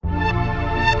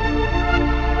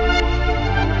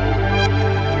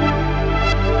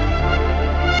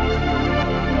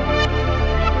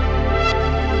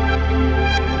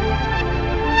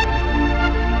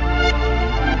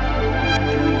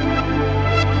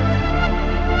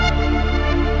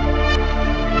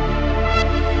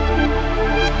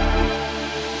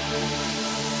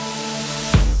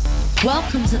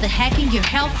to the Hacking Your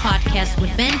Health podcast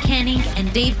with Ben Canning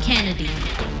and Dave Kennedy.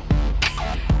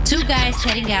 Two guys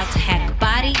heading out to hack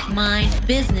body, mind,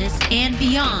 business, and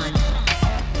beyond.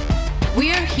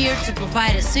 We are here to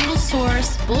provide a single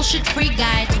source, bullshit-free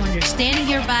guide to understanding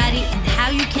your body and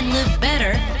how you can live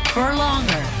better for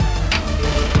longer.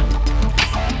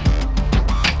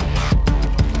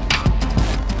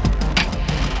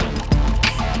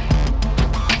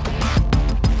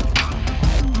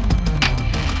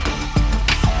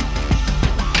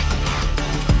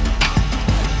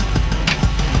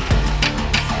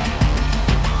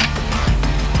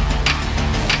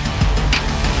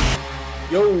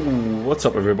 Yo, what's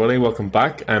up everybody? Welcome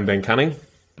back. I'm Ben Canning.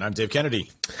 And I'm Dave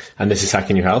Kennedy. And this is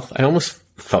Hacking Your Health. I almost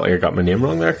felt like I got my name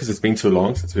wrong there because it's been so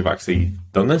long since we've actually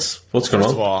done this. What's going on?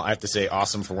 First of all, I have to say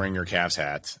awesome for wearing your Cavs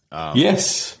hat.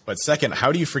 Yes. But second,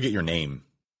 how do you forget your name?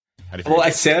 I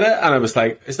said it and I was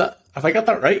like, have I got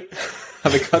that right?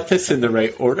 Have I got this in the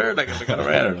right order? Like, have I got it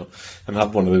right? I don't know. I'm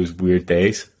having one of those weird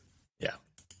days. Yeah.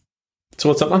 So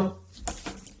what's up, man?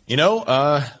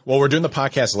 Well, we're doing the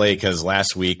podcast late because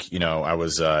last week, I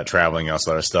was traveling and all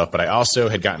that other stuff, but I also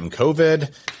had gotten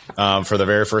COVID for the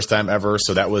very first time ever.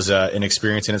 So that was an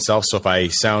experience in itself. So if I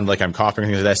sound like I'm coughing,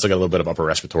 I still got a little bit of upper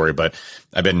respiratory, but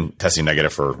I've been testing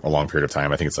negative for a long period of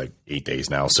time. I think it's like 8 days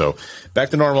now. So back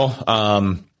to normal.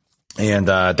 And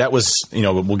that was,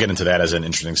 we'll get into that as an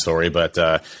interesting story, but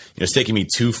it's taken me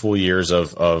 2 full years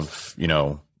of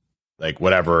like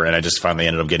whatever. And I just finally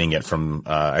ended up getting it from,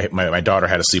 my daughter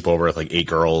had a sleepover with like 8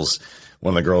 girls.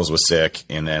 One of the girls was sick.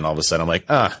 And then all of a sudden I'm like,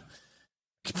 I'm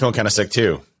feeling kind of sick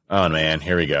too. Oh man,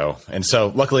 here we go. And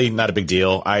so luckily not a big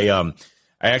deal. I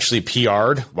actually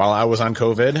PR'd while I was on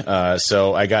COVID.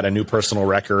 So I got a new personal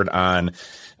record on,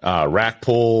 rack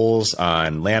pulls,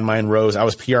 on landmine rows. I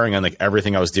was PRing on like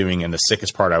everything I was doing and the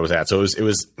sickest part I was at. So it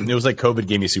was like COVID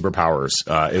gave me superpowers.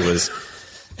 It was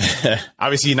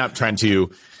obviously not trying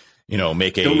to,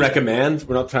 don't recommend.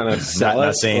 We're not trying to sell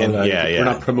not saying, we're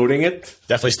not promoting it.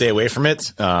 Definitely stay away from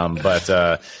it. But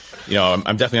I'm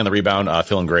definitely on the rebound,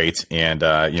 feeling great. And,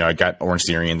 I got Orange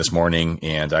Theory this morning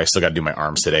and I still got to do my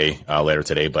arms today, later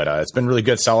today, but, it's been really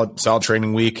good. Solid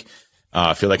training week.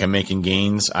 I feel like I'm making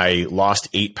gains. I lost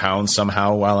 8 pounds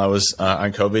somehow while I was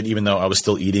on COVID, even though I was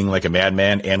still eating like a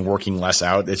madman and working less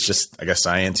out. It's just, I guess,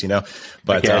 science,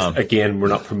 But again, we're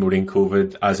not promoting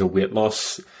COVID as a weight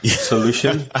loss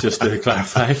solution, just to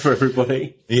clarify for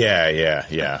everybody.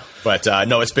 Yeah. But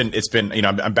no, it's been,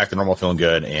 I'm back to normal, feeling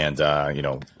good, and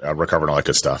recovering all that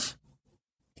good stuff.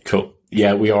 Cool.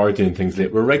 Yeah, we are doing things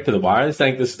late. We're right to the wire. I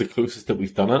think this is the closest that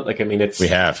we've done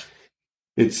it.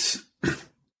 It's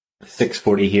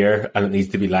 6:40 here, and it needs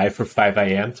to be live for 5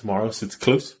 a.m. tomorrow, so it's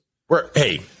close.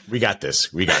 We got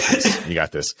this. You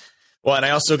got this. Well, and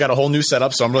I also got a whole new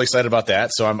setup, so I'm really excited about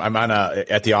that. So I'm on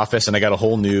at the office, and I got a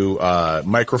whole new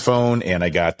microphone, and I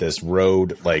got this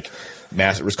Rode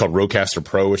it's called Rodecaster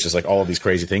Pro, which is like all of these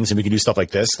crazy things, and we can do stuff like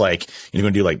this. Like you're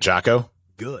going to do like Jocko.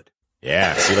 Good.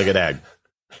 Yeah. See, look at that.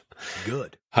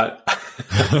 Good.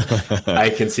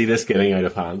 I can see this getting out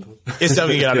of hand. It's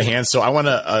definitely get out of hand. So I want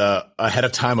to ahead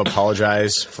of time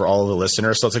apologize for all of the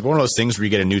listeners. So it's like one of those things where you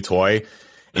get a new toy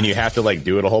and you have to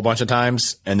do it a whole bunch of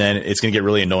times, and then it's going to get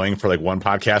really annoying for one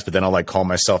podcast, but then I'll calm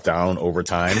myself down over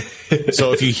time.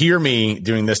 So if you hear me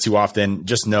doing this too often,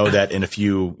 just know that in a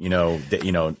few,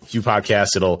 few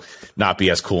podcasts, it'll not be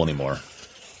as cool anymore.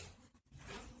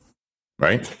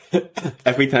 Right?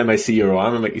 Every time I see your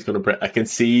arm, I'm like, he's going to press. I can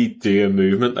see you do a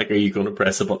movement. Are you going to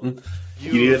press a button?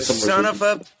 You need it son of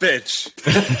a bitch.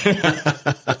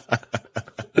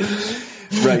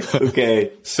 Right.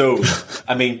 Okay. So,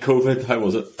 COVID, how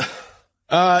was it?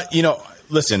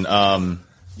 Listen,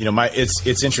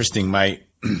 it's interesting. And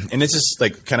it's just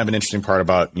kind of an interesting part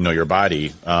about, your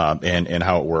body, and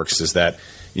how it works is that,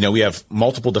 we have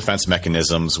multiple defense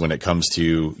mechanisms when it comes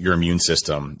to your immune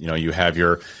system. You have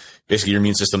basically your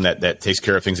immune system that takes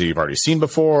care of things that you've already seen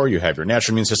before. You have your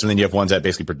natural immune system. Then you have ones that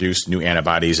basically produce new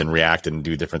antibodies and react and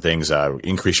do different things,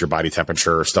 increase your body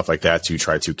temperature, stuff like that to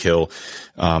try to kill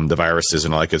the viruses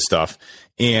and all that good stuff.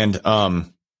 And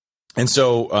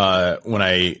so when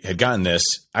I had gotten this,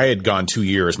 I had gone 2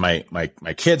 years. My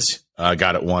kids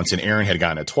got it once, and Aaron had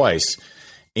gotten it twice.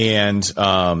 And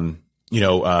I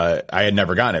had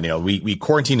never gotten it. We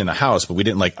quarantined in the house, but we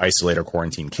didn't isolate or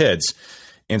quarantine kids.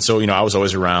 And so, I was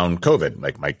always around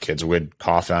COVID. My kids would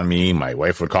cough on me, my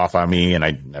wife would cough on me, and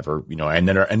I never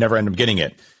ended up getting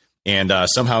it. And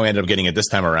somehow I ended up getting it this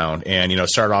time around. And, it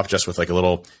started off just with a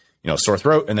little, sore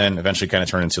throat, and then eventually kind of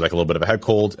turned into a little bit of a head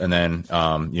cold, and then,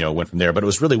 went from there. But it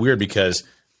was really weird because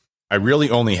I really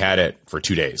only had it for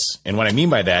 2 days. And what I mean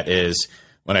by that is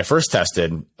when I first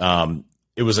tested,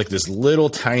 it it was like this little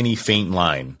tiny faint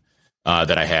line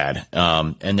that I had.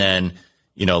 And then,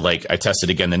 like I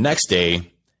tested again the next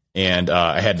day, and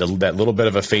I had that little bit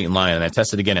of a faint line, and I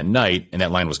tested again at night, and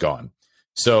that line was gone.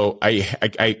 So I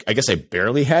guess I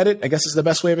barely had it, I guess is the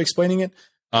best way of explaining it.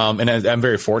 And I'm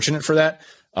very fortunate for that.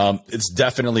 It's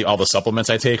definitely all the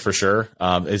supplements I take for sure.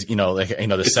 The it's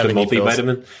 70 the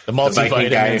multivitamin. The multivitamin.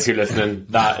 Viking guy, if you're listening,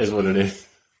 that is what it is.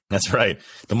 That's right.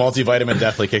 The multivitamin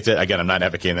definitely kicked it. Again, I'm not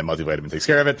advocating that multivitamin takes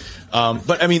care of it.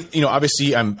 But I mean,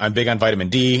 obviously I'm big on vitamin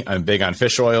D. I'm big on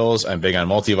fish oils. I'm big on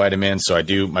multivitamins. So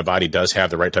my body does have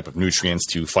the right type of nutrients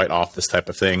to fight off this type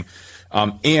of thing.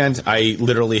 And I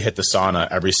literally hit the sauna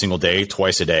every single day,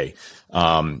 twice a day,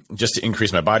 just to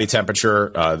increase my body temperature.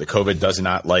 The COVID does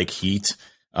not like heat.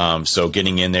 So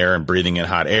getting in there and breathing in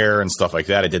hot air and stuff like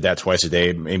that, I did that twice a day.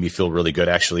 It made me feel really good,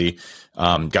 actually.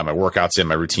 Got my workouts in,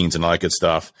 my routines and all that good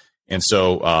stuff. And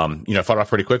so, I fought off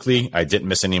pretty quickly. I didn't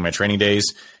miss any of my training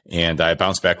days, and I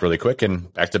bounced back really quick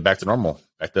and back to normal,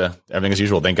 back to everything as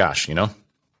usual. Thank gosh,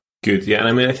 Good. Yeah. And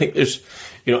I mean, I think there's,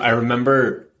 I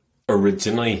remember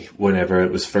originally whenever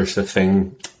it was first a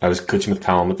thing, I was coaching with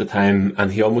Callum at the time,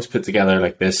 and he almost put together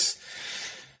like this,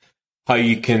 how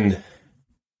you can,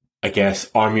 I guess,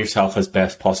 arm yourself as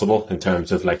best possible in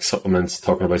terms of like supplements,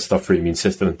 talking about stuff for your immune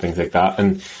system and things like that.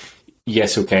 And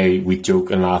yes, okay, we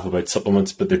joke and laugh about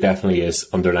supplements, but there definitely is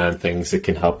underlying things that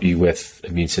can help you with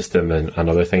immune system and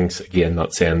other things. Again,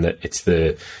 not saying that it's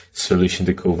the solution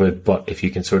to COVID, but if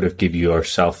you can sort of give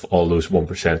yourself all those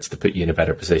 1% to put you in a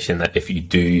better position, that if you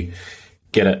do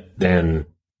get it, then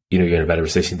you're in a better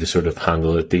position to sort of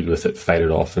handle it, deal with it, fight it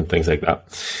off and things like that.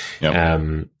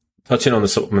 Yep. Touching on the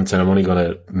supplements, and I'm only going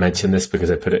to mention this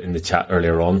because I put it in the chat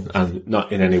earlier on, and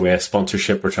not in any way a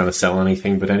sponsorship or trying to sell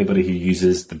anything, but anybody who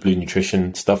uses the Blue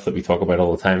Nutrition stuff that we talk about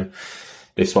all the time,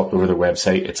 they swapped over their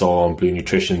website. It's all on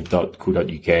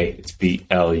bluenutrition.co.uk. It's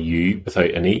BLU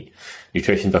without an E,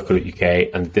 nutrition.co.uk,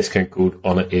 and the discount code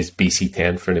on it is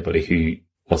BC10 for anybody who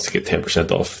wants to get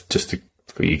 10% off,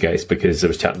 for you guys, because I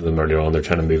was chatting to them earlier on. They're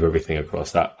trying to move everything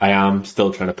across that. I am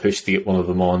still trying to push to get one of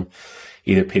them on,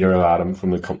 either Peter or Adam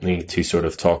from the company, to sort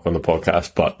of talk on the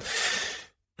podcast. But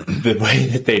the way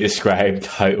that they described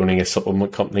how owning a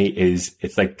supplement company is,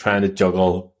 it's like trying to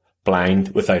juggle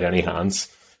blind without any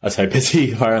hands. That's how busy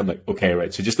you are. I'm like, okay,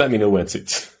 right. So just let me know when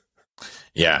it's.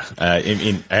 Yeah. I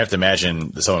have to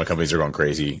imagine the supplement companies are going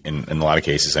crazy in a lot of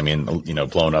cases. I mean,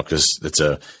 blown up because it's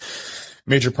a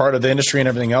major part of the industry and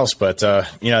everything else. But,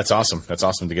 it's awesome. That's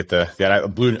awesome to get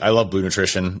I love Blue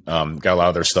Nutrition. Got a lot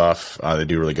of their stuff. They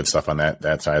do really good stuff on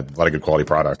that side. A lot of good quality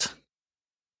product.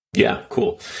 Yeah,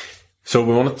 cool. So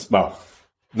we want to,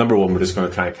 number one, we're just going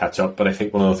to try and catch up. But I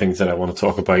think one of the things that I want to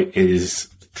talk about is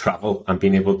travel and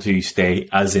being able to stay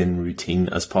as in routine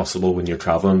as possible when you're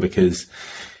traveling, because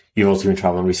you've also been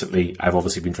traveling recently. I've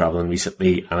obviously been traveling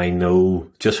recently. And I know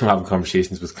just from having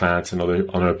conversations with clients and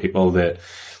other people that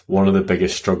one of the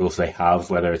biggest struggles they have,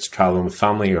 whether it's traveling with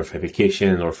family or for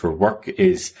vacation or for work,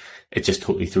 is it just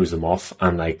totally throws them off.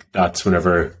 And like, that's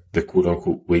whenever the quote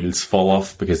unquote wheels fall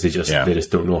off, because they just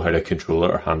don't know how to control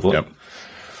it or handle it.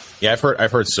 Yeah.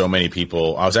 I've heard so many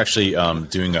people. I was actually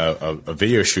doing a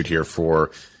video shoot here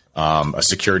for a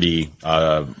security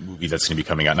movie that's going to be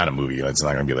coming out. Not a movie. It's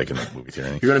not going to be like in the movie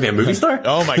theater. You're going to be a movie star?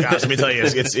 Oh my gosh. Let me tell you,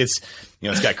 it's it's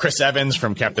got Chris Evans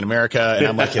from Captain America, and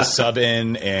I'm like his sub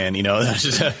in, and you're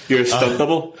a stunt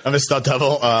double. I'm a stunt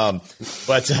double.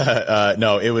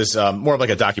 No, it was more of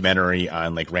like a documentary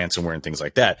on like ransomware and things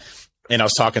like that. And I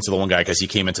was talking to the one guy because he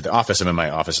came into the office. I'm in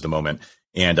my office at the moment.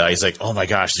 And he's like, oh my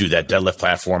gosh, dude, that deadlift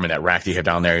platform and that rack that you have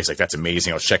down there. He's like, that's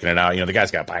amazing. I was checking it out. The guy's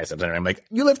got biceps. And I'm like,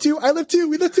 you lift too? I lift too.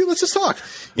 We lift too. Let's just talk.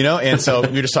 And so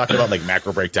we were just talking about like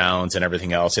macro breakdowns and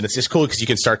everything else. And it's just cool because you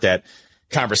can start that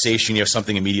conversation. You have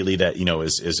something immediately that,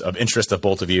 is of interest of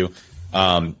both of you.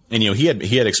 And he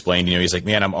had explained, he's like,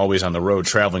 man, I'm always on the road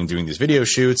traveling, doing these video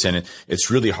shoots, and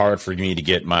it's really hard for me to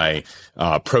get my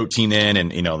protein in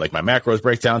and, like my macros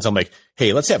breakdowns. I'm like,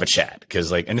 hey, let's have a chat.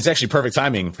 Cause and it's actually perfect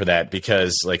timing for that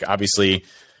because like, obviously,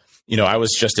 I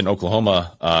was just in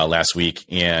Oklahoma last week,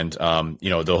 and,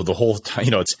 the whole time,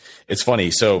 it's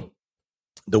funny. So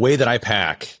the way that I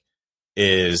pack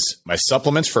is my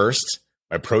supplements first,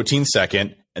 my protein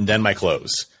second, and then my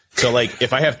clothes. So like,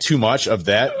 if I have too much of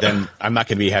that, then I'm not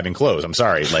going to be having clothes. I'm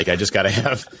sorry. Like, I just got to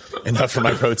have enough for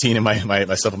my protein and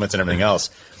my supplements and everything else.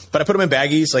 But I put them in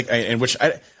baggies,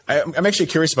 I'm actually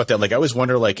curious about that. Like, I always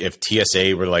wonder, like, if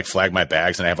TSA were to like flag my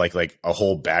bags and I have like a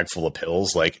whole bag full of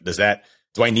pills, like,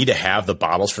 do I need to have the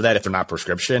bottles for that if they're not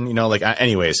prescription?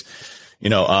 Anyways,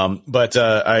 But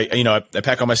I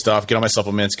pack all my stuff, get all my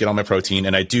supplements, get all my protein,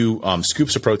 and I do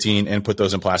scoops of protein and put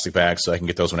those in plastic bags so I can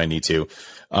get those when I need to.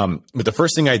 But the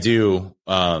first thing I do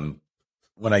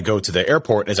when I go to the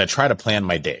airport is I try to plan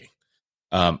my day.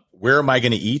 Where am I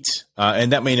going to eat?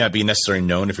 And that may not be necessarily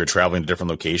known if you're traveling to different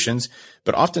locations,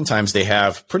 but oftentimes they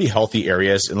have pretty healthy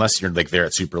areas unless you're like there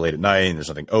at super late at night and there's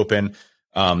nothing open.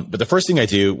 But the first thing I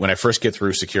do when I first get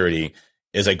through security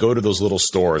is I go to those little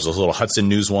stores, those little Hudson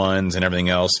News ones and everything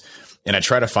else, and I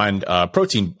try to find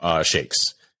protein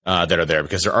shakes that are there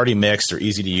because they're already mixed. They're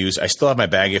easy to use. I still have my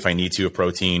bag if I need to of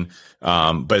protein,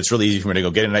 but it's really easy for me to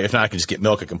go get it. If not, I can just get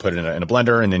milk. I can put it in a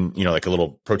blender and then, like a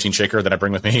little protein shaker that I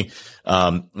bring with me.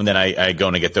 And then I go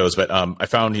and I get those. But I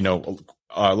found,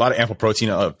 a lot of ample protein.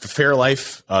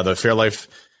 Fairlife, the Fairlife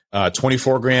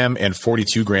 24 gram and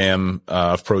 42 gram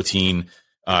of protein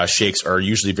shakes are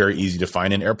usually very easy to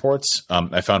find in airports.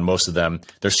 I found most of them.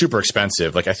 They're super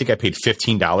expensive. Like I think I paid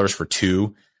 $15 for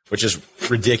 2, which is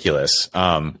ridiculous.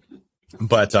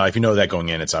 But if you know that going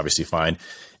in, it's obviously fine.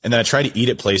 And then I try to eat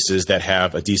at places that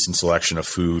have a decent selection of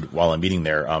food while I'm eating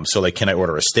there. So like, can I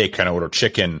order a steak? Can I order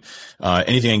chicken?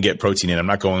 Anything I can get protein in. I'm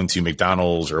not going to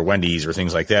McDonald's or Wendy's or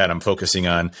things like that. I'm focusing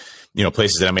on,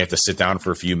 places that I may have to sit down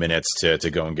for a few minutes to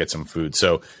go and get some food.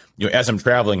 So, as I'm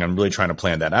traveling, I'm really trying to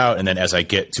plan that out. And then as I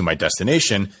get to my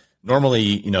destination,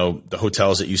 normally, the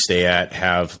hotels that you stay at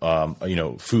have,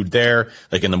 food there.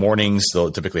 Like in the mornings,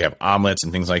 they'll typically have omelets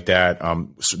and things like that.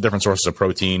 Different sources of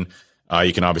protein.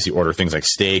 You can obviously order things like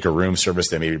steak or room service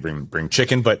that maybe bring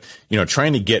chicken, but,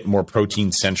 trying to get more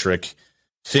protein centric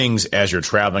things as you're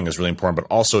traveling is really important, but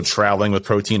also traveling with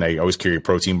protein. I always carry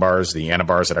protein bars, the Anna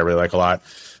bars that I really like a lot.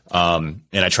 And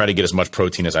I try to get as much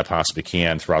protein as I possibly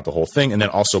can throughout the whole thing. And then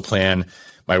also plan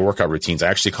my workout routines. I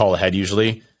actually call ahead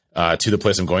usually to the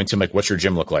place I'm going to. I'm like, what's your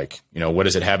gym look like? What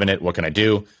does it have in it? What can I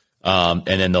do? And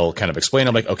then they'll kind of explain.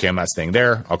 I'm like, okay, I'm not staying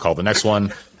there. I'll call the next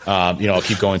one. I'll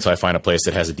keep going until I find a place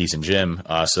that has a decent gym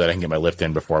so that I can get my lift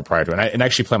in before prior to it. And I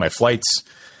actually plan my flights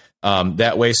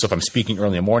that way. So if I'm speaking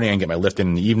early in the morning, I can get my lift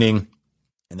in the evening,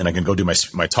 and then I can go do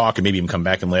my talk and maybe even come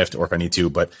back and lift, or if I need to.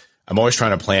 But I'm always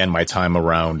trying to plan my time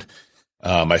around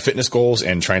my fitness goals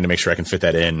and trying to make sure I can fit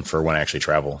that in for when I actually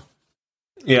travel.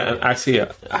 Yeah, and actually,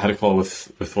 I had a call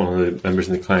with one of the members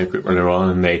in the client group earlier on,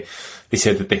 and they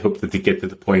said that they hope that they get to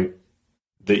the point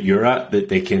that you're at, that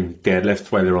they can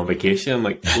deadlift while they're on vacation. I'm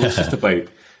like, well, it's just about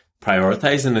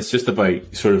prioritizing. It's just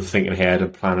about sort of thinking ahead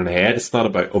and planning ahead. It's not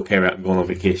about, okay, right, I'm going on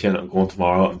vacation, I'm going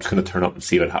tomorrow, I'm just going to turn up and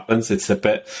see what happens. It's a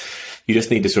bit, you just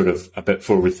need to sort of a bit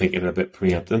forward thinking and a bit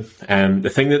preempting. And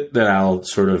the thing that I'll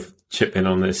sort of chip in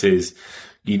on this is,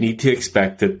 you need to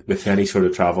expect that with any sort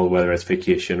of travel, whether it's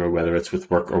vacation or whether it's with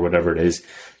work or whatever it is,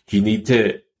 you need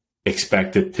to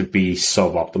expect it to be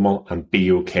suboptimal and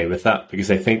be okay with that.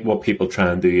 Because I think what people try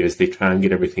and do is they try and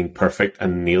get everything perfect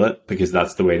and nail it because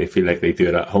that's the way they feel like they do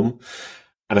it at home.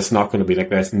 And it's not going to be like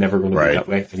that. It's never going to be that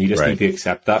way. And you just need to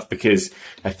accept that, because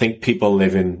I think people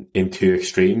live in two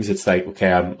extremes. It's like,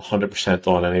 okay, I'm 100%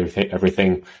 on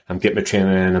everything. I'm getting my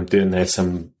training in. I'm doing this.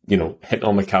 I'm, hitting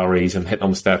all my calories. I'm hitting all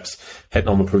my steps, hitting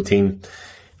all my protein.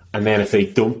 And then if they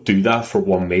don't do that for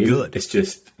one meal, it's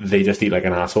just, they just eat like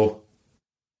an asshole.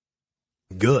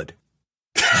 Good.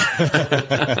 They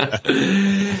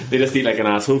just eat like an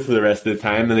asshole for the rest of the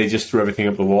time, and they just throw everything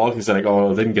up the wall because they're like,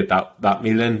 oh, I didn't get that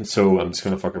meal in, so I'm just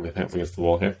going to fuck everything up against the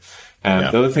wall here.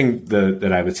 The other thing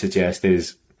that I would suggest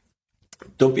is,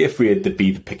 don't be afraid to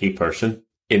be the picky person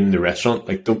in the restaurant.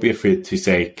 Like, don't be afraid to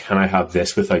say, can I have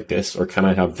this without this, or can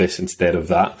I have this instead of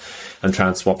that, and try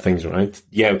and swap things around.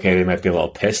 Yeah, okay, they might be a little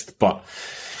pissed, but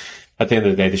at the end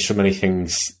of the day, there's so many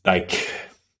things, like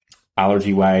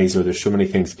allergy wise, or there's so many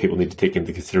things that people need to take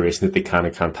into consideration that they can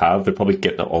and can't have. They're probably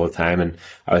getting it all the time. And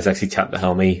I was actually chatting to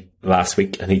Helmy last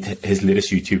week, and his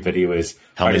latest YouTube video is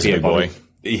Helmy's a big boy.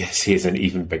 Yes, he's an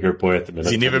even bigger boy at the minute.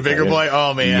 Is he an even bigger boy?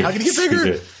 Oh man, yes, how can he get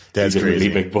bigger? That's crazy. He's a really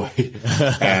big boy.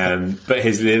 But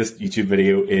his latest YouTube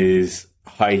video is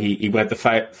how he went to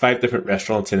five different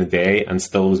restaurants in a day and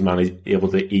still was able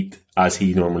to eat as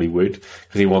he normally would,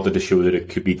 because he wanted to show that it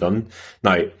could be done.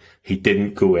 Now, he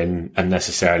didn't go in and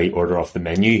necessarily order off the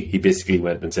menu. He basically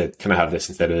went and said, can I have this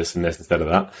instead of this and this instead of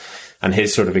that? And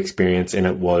his sort of experience in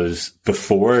it was,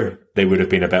 before, they would have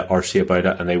been a bit arsy about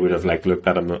it and they would have like looked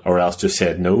at him or else just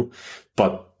said no.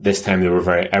 But this time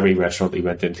every restaurant he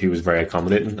went into was very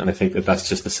accommodating. And I think that that's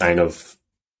just a sign of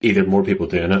either more people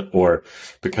doing it, or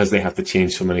because they have to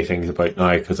change so many things about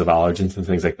now because of allergens and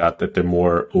things like that, that they're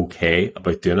more okay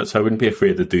about doing it. So I wouldn't be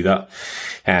afraid to do that.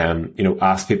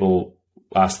 Ask people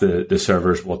ask the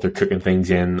servers what they're cooking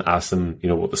things in, ask them, you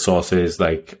know, what the sauce is,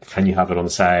 like, can you have it on the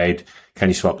side? Can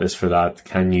you swap this for that?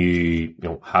 Can you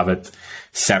have it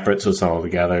separate so it's not all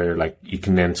together? Like, you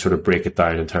can then sort of break it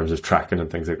down in terms of tracking and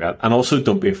things like that. And also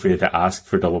don't be afraid to ask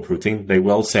for double protein. They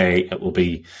will say it will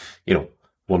be,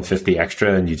 150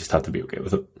 extra, and you just have to be okay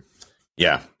with it.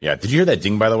 Yeah. Yeah. Did you hear that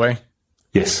ding, by the way?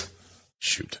 Yes.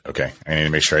 Shoot. Okay. I need to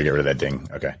make sure I get rid of that ding.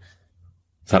 Okay.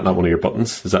 Is that not one of your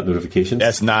buttons? Is that notifications?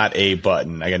 need not a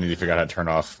button. I need to figure out how to turn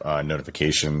off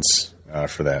notifications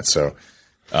for that. So,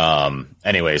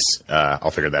 anyways,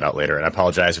 I'll figure that out later. And I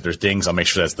apologize if there's dings. I'll make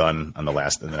sure that's done on the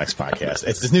next podcast.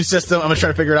 It's this new system. I'm gonna try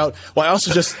to figure it out. Well, I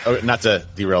also just not to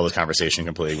derail this conversation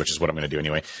completely, which is what I'm gonna do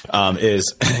anyway.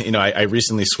 I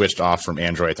recently switched off from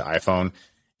Android to iPhone.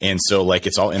 And so, like,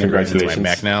 it's all integrated into my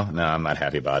Mac now. No, I'm not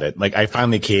happy about it. Like, I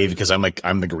finally caved because I'm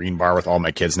the green bar with all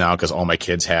my kids now because all my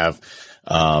kids have,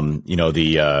 the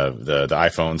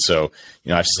iPhone. So,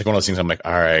 it's just like one of those things. I'm like,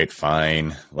 all right,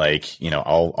 fine. Like,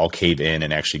 I'll cave in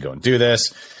and actually go and do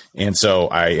this. And so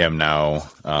I am now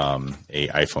a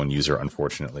iPhone user,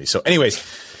 unfortunately. So, anyways,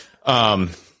 but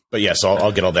yeah, so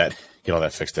I'll get all that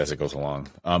fixed as it goes along.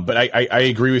 But I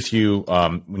agree with you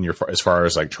when you're as far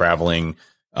as like traveling.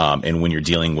 And when you're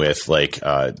dealing with like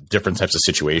different types of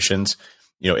situations,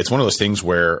 it's one of those things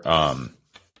where,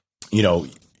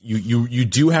 you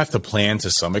do have to plan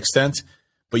to some extent,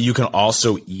 but you can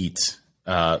also eat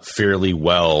fairly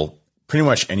well pretty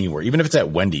much anywhere, even if it's at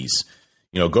Wendy's.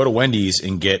 Go to Wendy's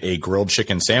and get a grilled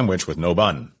chicken sandwich with no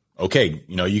bun. Okay,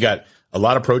 you got a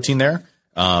lot of protein there.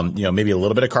 Maybe a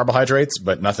little bit of carbohydrates,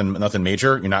 but nothing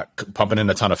major. You're not pumping in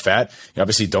a ton of fat. You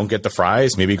obviously don't get the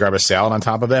fries. Maybe grab a salad on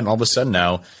top of it. And all of a sudden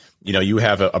now, you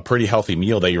have a pretty healthy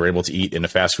meal that you're able to eat in a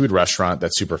fast food restaurant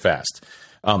that's super fast.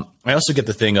 I also get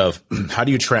the thing of how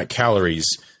do you track calories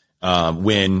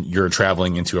when you're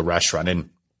traveling into a restaurant?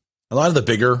 And a lot of the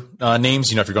bigger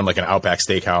names, if you're going like an Outback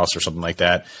Steakhouse or something like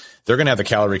that, they're going to have the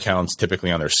calorie counts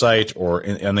typically on their site or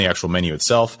in the actual menu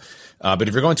itself. But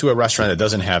if you're going to a restaurant that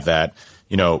doesn't have that,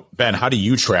 Ben, how do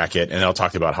you track it? And I'll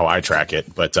talk about how I track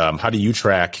it. But how do you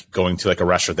track going to like a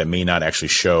restaurant that may not actually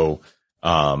show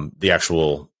the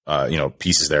actual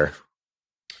pieces there?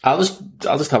 I'll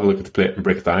just have a look at the plate and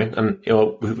break it down. And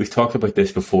we've talked about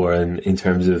this before in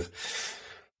terms of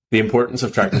the importance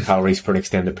of tracking calories for an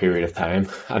extended period of time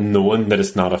and knowing that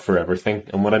it's not a forever thing.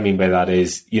 And what I mean by that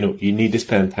is, you need to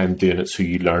spend time doing it so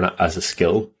you learn it as a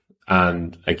skill.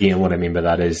 And again, what I mean by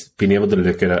that is being able to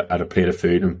look at a plate of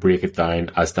food and break it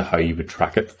down as to how you would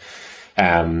track it.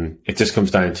 It just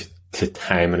comes down to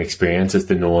time and experience as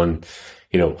to knowing,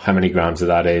 how many grams of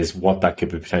that is, what that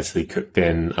could be potentially cooked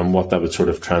in, and what that would sort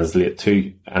of translate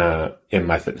to in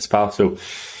MyFitnessPal. So,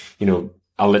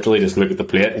 I'll literally just look at the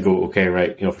plate and go, okay,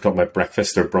 right, if we're talking about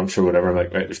breakfast or brunch or whatever, I'm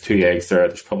like, right, there's 2 eggs there.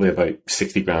 There's probably about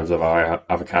 60 grams of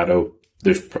avocado.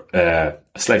 There's a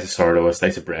slice of sourdough, a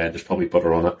slice of bread. There's probably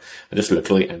butter on it. I just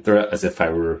literally enter it as if I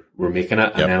were making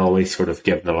it, and then always sort of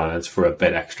give an allowance for a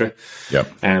bit extra.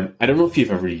 Yep. I don't know if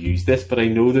you've ever used this, but I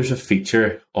know there's a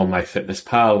feature on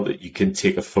MyFitnessPal that you can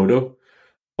take a photo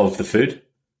of the food.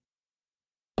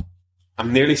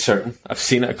 I'm nearly certain. I've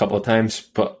seen it a couple of times,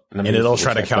 but it'll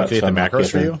try to calculate the macros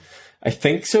for you. I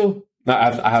think so. No,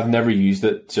 I have never used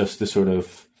it just to sort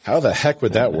of. How the heck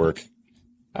would that work?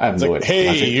 I have no idea.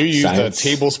 Hey, you used a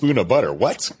tablespoon of butter.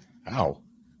 What? How?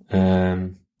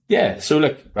 Yeah. So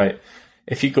look, right.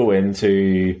 If you go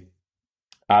into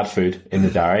add food in the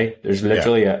diary, there's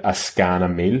literally a scan a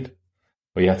meal,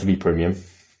 but you have to be premium.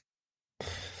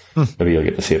 Maybe you'll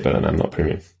get to see it, but I'm not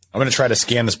premium. I'm going to try to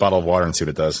scan this bottle of water and see what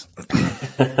it does.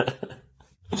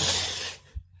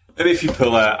 Maybe if you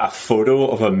pull a photo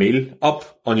of a meal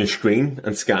up on your screen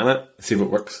and scan it, see if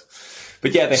it works.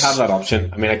 But yeah, they have that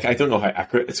option. I mean, I don't know how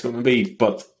accurate it's going to be,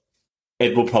 but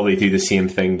it will probably do the same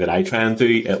thing that I try and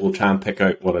do. It will try and pick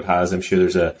out what it has. I'm sure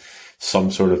there's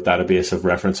some sort of database of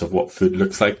reference of what food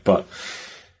looks like. But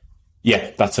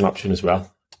yeah, that's an option as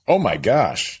well. Oh my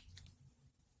gosh.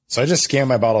 So I just scanned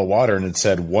my bottle of water and it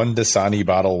said 1 Dasani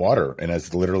bottle of water. And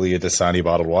it's literally a Dasani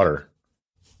bottled water.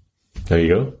 There you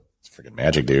go. It's freaking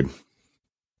magic, dude.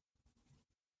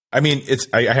 I mean,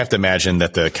 I have to imagine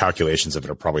that the calculations of it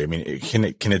are probably, can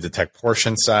it detect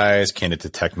portion size? Can it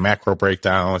detect macro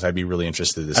breakdowns? I'd be really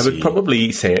interested to see. I would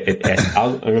probably say it.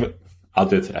 I'll do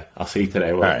it today. I'll see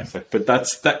today. Right. But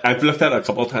that. I've looked at it a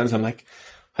couple of times. I'm like,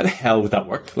 how the hell would that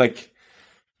work? Like,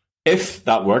 if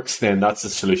that works, then that's the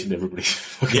solution to everybody's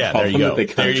fucking problem. There you go.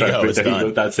 There you go. It's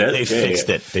done. That's it. They fixed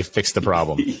it. They fixed the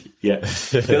problem. Yeah.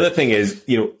 The other thing is,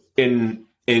 in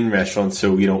restaurants,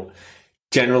 so,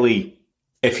 generally,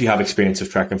 if you have experience of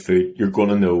tracking food, you're going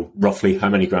to know roughly how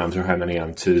many grams or how many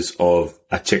ounces of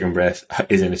a chicken breast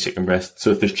is in a chicken breast.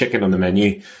 So if there's chicken on the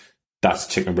menu, that's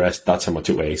chicken breast. That's how much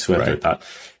it weighs. So enter that.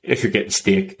 If you're getting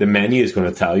steak, the menu is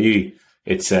going to tell you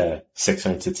it's a 6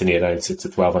 ounce, it's an 8 ounce, it's a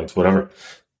 12 ounce, whatever.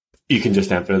 You can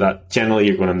just enter that. Generally,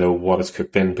 you're going to know what it's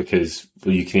cooked in because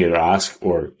you can either ask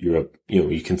or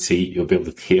you can see, you'll be able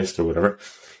to taste or whatever.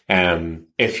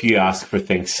 If you ask for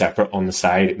things separate on the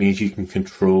side, it means you can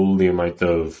control the amount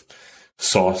of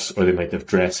sauce or the amount of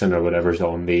dressing or whatever's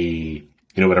on the,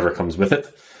 whatever comes with it.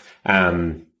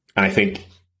 And I think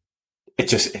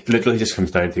it literally just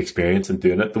comes down to experience and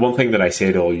doing it. The one thing that I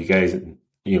say to all you guys, and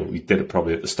we did it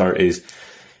probably at the start, is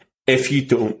if you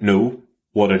don't know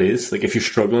what it is, like if you're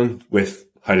struggling with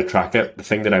how to track it, the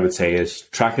thing that I would say is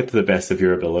track it to the best of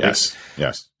your ability.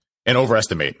 Yes. And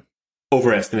overestimate,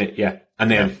 yeah. And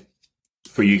then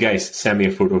for you guys, send me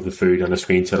a photo of the food and a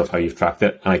screenshot of how you've tracked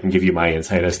it, and I can give you my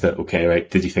insight as to, okay, right,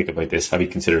 did you think about this? Have you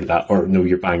considered that? Or no,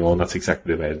 you're bang on. That's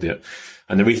exactly the way to do it.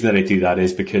 And the reason that I do that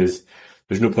is because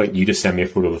there's no point in you just send me a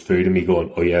photo of the food and me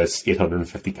going, oh yeah, it's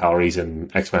 850 calories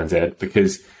and X, Y, and Z,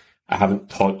 because I haven't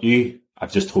taught you.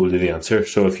 I've just told you the answer.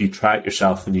 So if you try it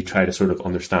yourself and you try to sort of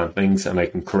understand things, and I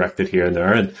can correct it here and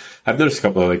there. And I've noticed a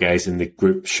couple of other guys in the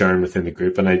group sharing within the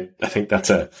group, and I think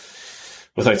that's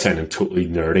without sounding totally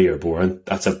nerdy or boring,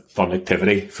 that's a fun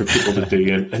activity for people to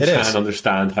do and try and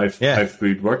understand how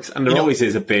food works. And there always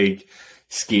is a big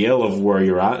scale of where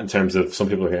you're at in terms of some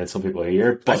people are here and some people are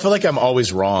here. But I feel like I'm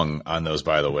always wrong on those,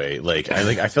 by the way.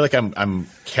 I feel like I'm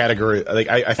category,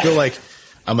 I feel like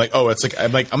I'm like, oh, I'm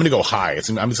going to go high.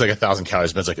 I'm just like 1,000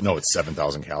 calories, but it's like, no, it's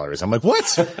 7,000 calories. I'm like,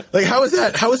 what? Like, how is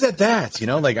that? How is that?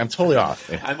 I'm totally off.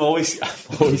 I'm always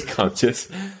conscious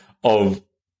of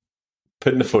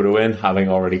putting the photo in, having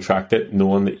already tracked it,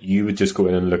 knowing that you would just go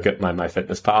in and look at my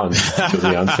MyFitnessPal and show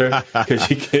the answer, because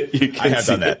you can. I have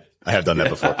done that. I have done that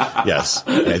before. Yes,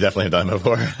 I definitely have done that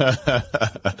before.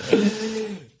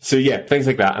 So yeah, things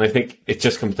like that, and I think it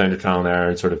just comes down to trial and error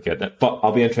and sort of getting it. But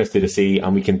I'll be interested to see,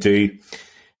 and we can do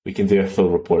a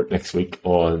full report next week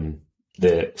on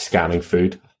the scanning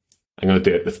food. I'm going to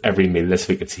do it with every meal this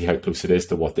week and see how close it is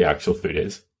to what the actual food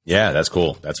is. Yeah, that's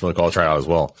cool. That's what I'll try out as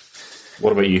well.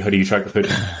 What about you? How do you track the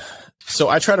food? So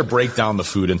I try to break down the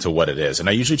food into what it is, and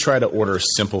I usually try to order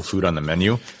simple food on the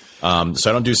menu. So I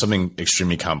don't do something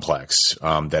extremely complex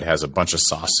that has a bunch of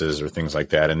sauces or things like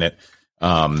that in it.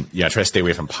 I try to stay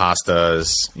away from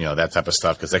pastas, that type of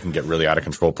stuff, because that can get really out of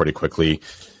control pretty quickly.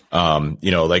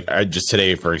 Like I just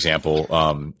today, for example,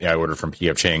 I ordered from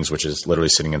P.F. Chang's, which is literally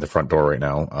sitting in the front door right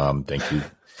now. Thank you.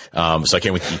 So I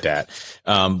can't wait to eat that.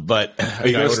 But are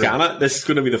you going to scan it? This is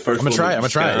going to be the first. I'm gonna try it. I'm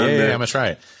gonna try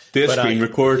it. Do a screen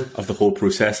record of the whole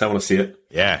process. I want to see it.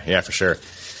 Yeah, for sure.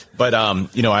 But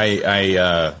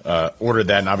I ordered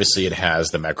that, and obviously it has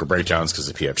the macro breakdowns because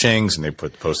of P.F. Chang's, and they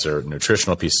post their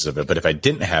nutritional pieces of it. But if I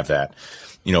didn't have that,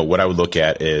 what I would look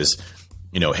at is,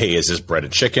 hey, is this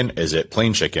breaded chicken? Is it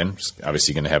plain chicken? It's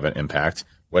obviously going to have an impact.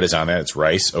 What is on that? It's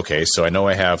rice. Okay, so I know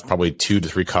I have probably 2 to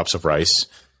 3 cups of rice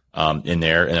in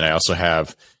there, and then I also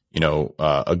have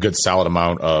a good solid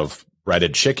amount of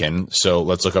breaded chicken. So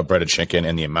let's look up breaded chicken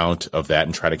and the amount of that,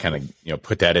 and try to kind of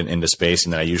put that into space.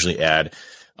 And then I usually add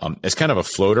as kind of a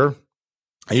floater.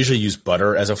 I usually use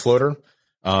butter as a floater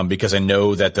because I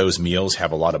know that those meals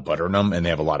have a lot of butter in them and they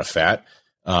have a lot of fat.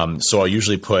 So I'll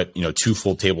usually put 2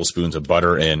 full tablespoons of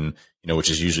butter in, which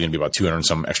is usually going to be about 200 and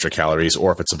some extra calories,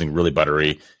 or if it's something really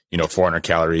buttery, 400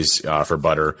 calories for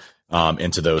butter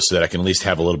into those, so that I can at least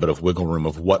have a little bit of wiggle room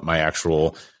of what my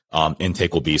actual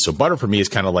intake will be. So butter for me is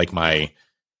kind of like my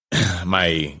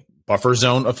buffer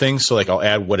zone of things. So like I'll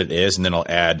add what it is, and then I'll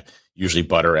add usually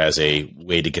butter as a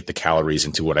way to get the calories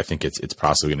into what I think it's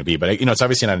possibly going to be. But it's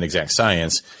obviously not an exact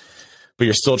science, but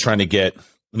you're still trying to get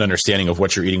an understanding of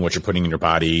what you're eating, what you're putting in your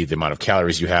body, the amount of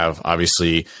calories you have.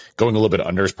 Obviously, going a little bit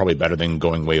under is probably better than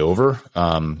going way over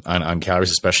on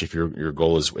calories, especially if your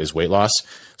goal is weight loss.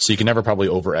 So you can never probably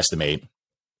overestimate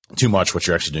too much what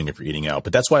you're actually doing if you're eating out.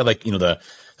 But that's why I like,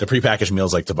 the prepackaged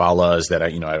meals like Tavalas that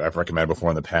I've recommended before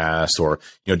in the past, or,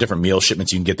 different meal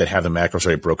shipments you can get that have the macros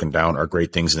already broken down are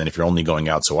great things. And then if you're only going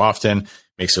out so often,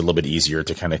 makes it a little bit easier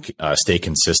to kind of stay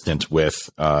consistent with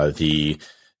the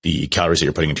calories that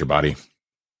you're putting into your body.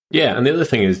 Yeah. And the other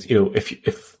thing is,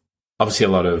 if obviously a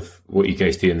lot of what you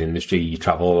guys do in the industry, you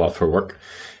travel a lot for work.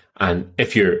 And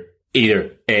if you're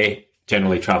either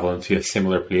generally traveling to a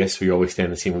similar place, so you always stay in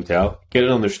the same hotel, get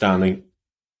an understanding.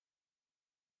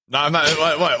 No, I'm not.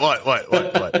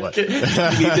 What? You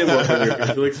need to work on your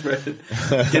facial expression.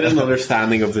 Get an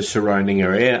understanding of the surrounding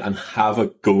area and have a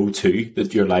go-to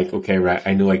that you're like, okay, right,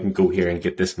 I know I can go here and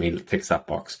get this meal that ticks that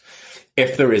box.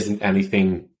 if there isn't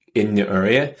anything in the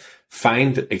area,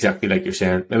 find exactly like you're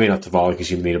saying, maybe not Tavali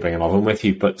because you need to bring an oven with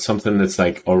you, but something that's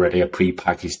like already a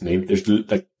pre-packaged meal. There's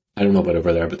like, I don't know about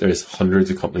over there, but there's hundreds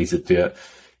of companies that do it.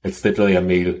 It's literally a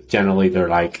meal. Generally, they're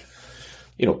like,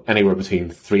 anywhere between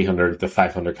 300 to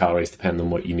 500 calories, depending on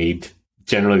what you need.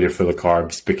 Generally, they're full of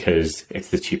carbs because it's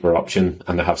the cheaper option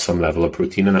and they have some level of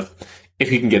protein in it.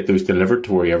 If you can get those delivered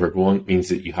to where you're ever going, it means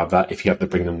that you have that. If you have to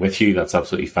bring them with you, that's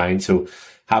absolutely fine. So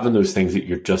having those things that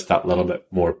you're just that little bit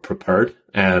more prepared.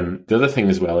 The other thing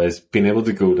as well is being able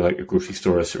to go to like a grocery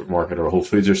store, a supermarket, or a Whole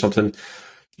Foods or something.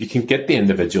 You can get the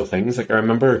individual things. Like I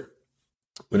remember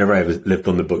whenever I lived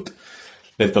on the boat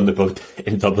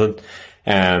in Dublin,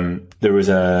 there was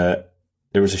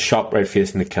a shop right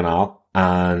facing the canal,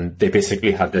 and they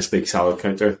basically had this big salad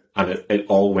counter, and it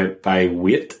all went by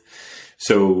weight.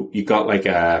 So you got like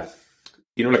a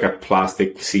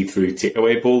plastic see-through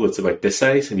takeaway bowl that's about this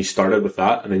size, and you started with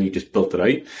that, and then you just built it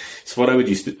out. So what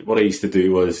I used to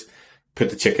do was put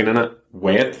the chicken in it,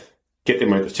 weigh it, get the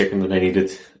amount of chicken that I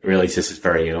needed. I realize this is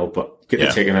very but get the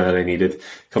chicken in that I needed,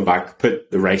 come back,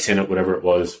 put the rice in it, whatever it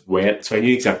was, weigh it. So I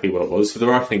knew exactly what it was. So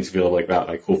there are things available like that,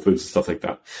 like Whole Foods and stuff like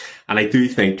that. And I do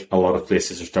think a lot of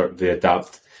places are starting to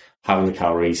adapt having the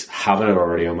calories, having it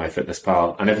already on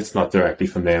MyFitnessPal. And if it's not directly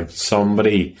from them,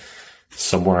 somebody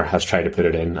somewhere has tried to put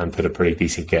it in and put a pretty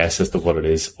decent guess as to what it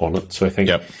is on it. So I think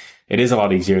it is a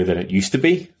lot easier than it used to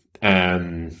be.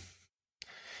 And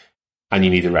you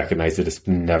need to recognize that it's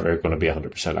never going to be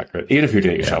 100% accurate. Even if you're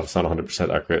doing it yourself, it's not 100%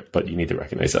 accurate, but you need to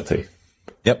recognize that too.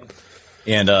 Yep.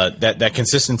 And that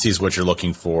consistency is what you're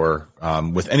looking for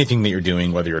with anything that you're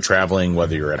doing, whether you're traveling,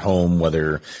 whether you're at home,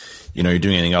 whether you're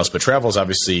doing anything else. But travel is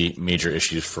obviously major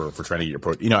issues for trying to get your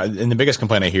protein. And the biggest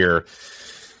complaint I hear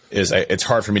is it's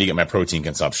hard for me to get my protein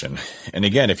consumption. And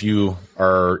again, if you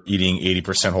are eating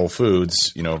 80% whole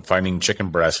foods, finding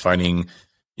chicken breast, finding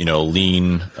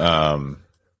lean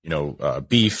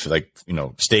beef, like,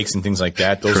 steaks and things like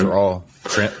that. Those are all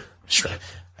shrimp.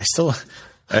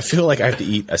 I feel like I have to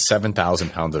eat 7,000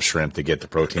 pounds of shrimp to get the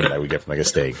protein that I would get from like a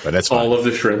steak, but that's fine. All of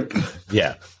the shrimp.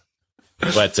 Yeah.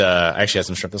 But, I actually had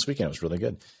some shrimp this weekend. It was really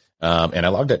good. And I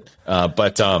loved it.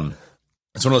 But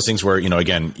it's one of those things where,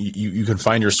 again, you can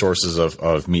find your sources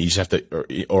of meat. You just have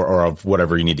to, or of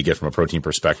whatever you need to get from a protein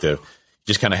perspective. You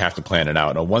just kind of have to plan it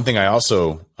out. Now, one thing I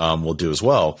also will do as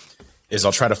well is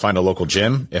I'll try to find a local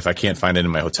gym if I can't find it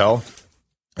in my hotel.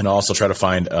 And I'll also try to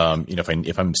find,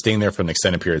 if I'm staying there for an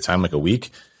extended period of time, like a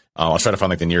week, I'll try to find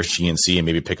like the nearest GNC and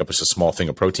maybe pick up just a small thing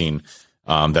of protein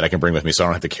that I can bring with me, so I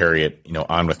don't have to carry it,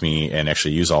 on with me and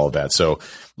actually use all of that. So,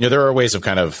 there are ways of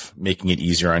kind of making it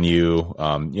easier on you,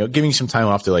 giving you some time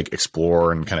off to like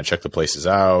explore and kind of check the places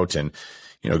out and,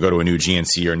 go to a new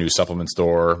GNC or a new supplement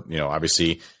store,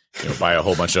 obviously, buy a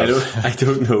whole bunch of. I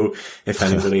don't know if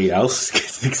anybody else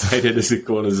gets excited as it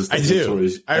going as a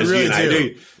supplement store. I really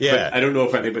do. Yeah. But I don't know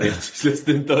if anybody else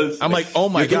listening does. I'm like, oh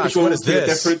my gosh, what is this?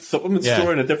 A different supplement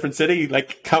store in a different city.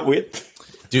 Like, can't wait.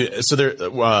 Dude, so there's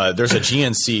a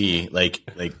GNC like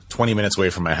 20 minutes away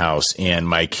from my house, and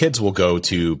my kids will go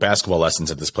to basketball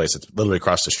lessons at this place. It's literally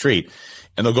across the street,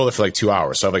 and they'll go there for like 2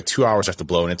 hours. So I have like 2 hours I have to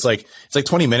blow, and it's like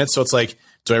 20 minutes. So it's like,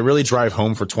 do I really drive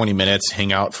home for 20 minutes,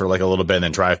 hang out for like a little bit, and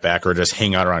then drive back, or just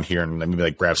hang out around here and maybe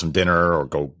like grab some dinner or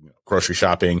go grocery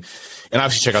shopping, and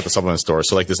obviously check out the supplement store.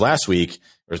 So like this last week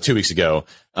or 2 weeks ago,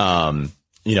 I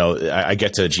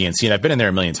get to GNC, and I've been in there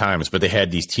a million times, but they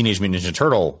had these Teenage Mutant Ninja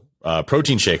Turtle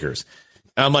protein shakers.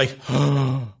 And I'm like,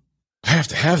 oh, I have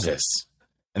to have this.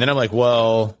 And then I'm like,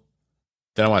 well,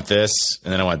 then I want this,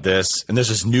 and then I want this. And there's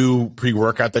this new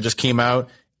pre-workout that just came out.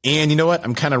 And you know what?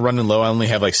 I'm kind of running low. I only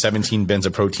have like 17 bins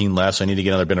of protein left, so I need to get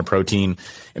another bin of protein.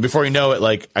 And before you know it,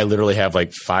 like I literally have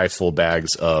like 5 full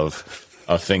bags of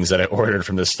things that I ordered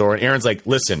from this store. And Aaron's like,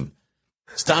 listen,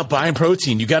 stop buying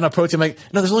protein. You got enough protein? I'm like,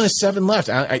 no, there's only 7 left.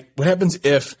 What happens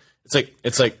if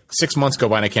it's like 6 months go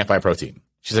by and I can't buy protein?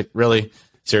 She's like, really?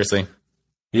 Seriously?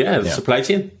 Yeah, the supply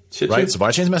chain. Right?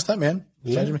 Supply chain's messed up, man.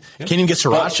 Yeah. Can't even get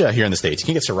sriracha here in the States. You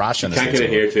can't get sriracha in the States. Can't get it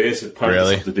here too. It's part of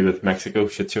something to do with Mexico.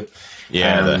 Shit show.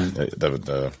 Yeah,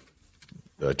 the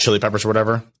chili peppers or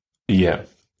whatever. Yeah.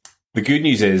 The good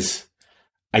news is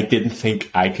I didn't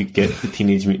think I could get the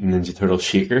Teenage Mutant Ninja Turtle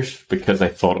shakers because I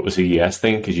thought it was a US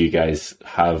thing because you guys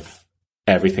have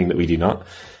everything that we do not.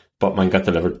 But mine got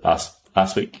delivered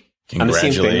last week. And the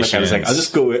same thing, like I was like, I'll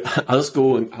just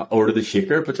go and order the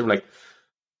shaker, but they're like,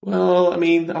 well, I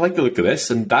mean, I like the look of this,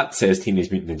 and that says Teenage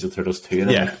Mutant Ninja Turtles too.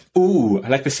 And I'm like, ooh, I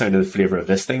like the sound of the flavor of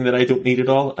this thing that I don't need at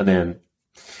all. And then,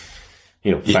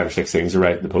 5 or 6 things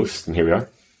arrived in the post, and here we are.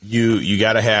 You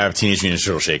got to have Teenage Mutant Ninja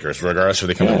Turtle shakers, regardless if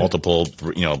they come in multiple,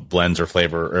 blends or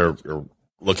flavor or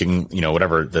looking,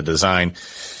 whatever the design.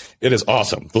 It is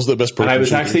awesome. Those are the best. And I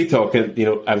was actually talking,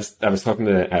 I was talking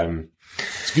to,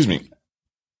 excuse me,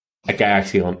 a guy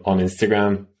actually on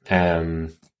Instagram,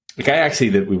 a guy actually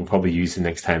that we will probably use the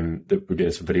next time that we're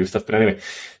doing some video stuff. But anyway,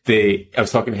 I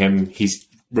was talking to him. He's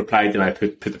replied and I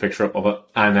put the picture up of it.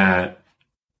 And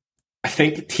I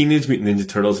think Teenage Mutant Ninja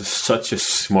Turtles is such a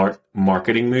smart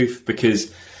marketing move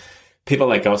because people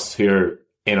like us who are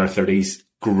in our 30s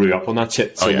grew up on that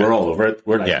shit. So we're all over it.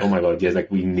 We're like, oh my God, yes,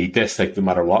 like we need this, like no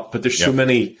matter what. But there's so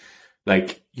many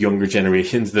like younger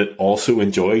generations that also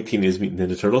enjoy Teenage Mutant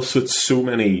Ninja Turtles. So it's so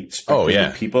many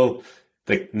people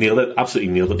like nailed it,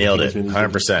 absolutely nailed it. Nailed it,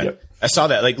 100%. Yep. I saw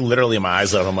that like literally in my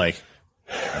eyes lit up. I'm like,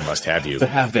 I must have you. To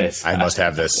have this. I must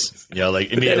have this.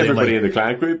 Like immediately. Everybody in the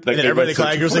client group. Like, everybody in the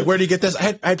client group was like, where do you get this?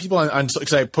 I had people on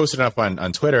because I posted it up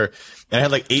on Twitter and I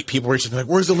had like 8 people reaching like,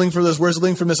 where's the link for this? Where's the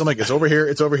link from this? I'm like, it's over here.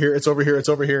 It's over here. It's over here. It's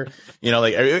over here.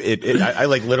 Like I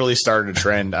like literally started a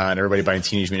trend on everybody buying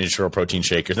Teenage Mutant Ninja Turtle protein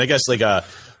shakers. And I guess like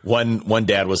one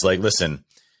dad was like, listen,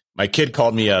 my kid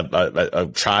called me a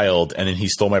child, and then he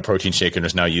stole my protein shaker and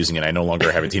is now using it. I no longer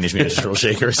have a Teenage Mutant Ninja Turtle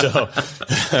shaker. So,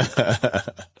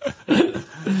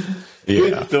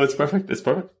 yeah, so it's perfect. It's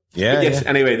perfect. Yeah. But yes. Yeah.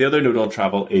 Anyway, the other note on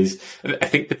travel is, I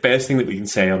think the best thing that we can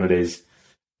say on it is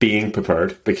being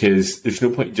prepared, because there's no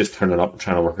point in just turning up and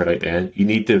trying to work it out. Then you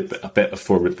need a bit of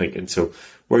forward thinking. So,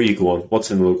 where are you going? What's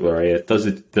in the local area? Does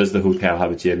the hotel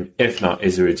have a gym? If not,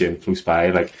 is there a gym close by?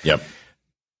 Like, yep.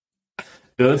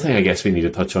 The other thing I guess we need to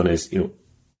touch on is,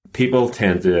 people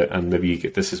tend to, and maybe you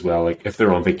get this as well, like if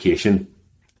they're on vacation,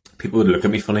 people would look at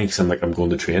me funny because I'm like, I'm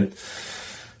going to train.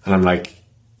 And I'm like,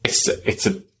 it's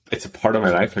a part of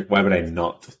my life. Like, why would I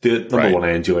not do it? Number one,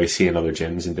 I enjoy seeing other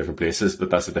gyms in different places,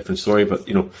 but that's a different story. But,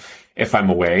 if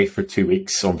I'm away for 2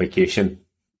 weeks on vacation,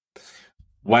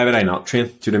 why would I not train?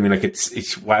 Do you know what I mean? Like,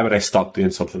 it's why would I stop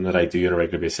doing something that I do on a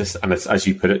regular basis? And it's, as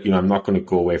you put it, I'm not going to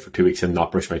go away for 2 weeks and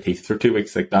not brush my teeth for 2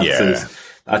 weeks. Like,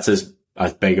 that's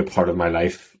as big a part of my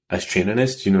life as training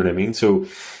is. Do you know what I mean? So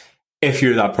if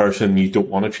you're that person, you don't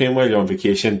want to train while you're on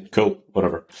vacation, cool,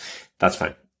 whatever. That's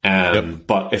fine.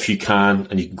 But if you can,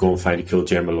 and you can go and find a cool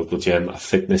gym, a local gym, a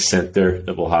fitness center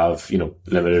that will have,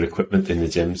 limited equipment in the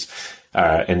gyms,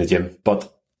 in the gym.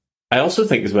 But I also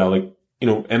think as well, like,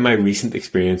 in my recent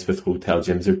experience with hotel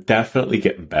gyms, they're definitely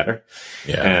getting better.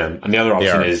 Yeah. And the other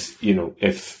option is,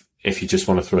 if you just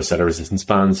want to throw a set of resistance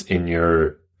bands in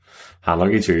your hand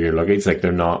luggage or your luggage, like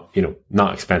they're not,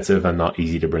 not expensive and not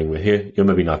easy to bring with you. You'll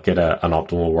maybe not get an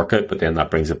optimal workout, but then that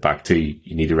brings it back to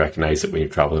you need to recognize that when you're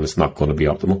traveling, it's not going to be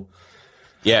optimal.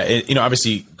 Yeah.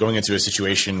 Obviously going into a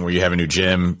situation where you have a new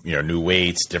gym, new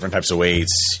weights, different types of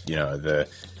weights,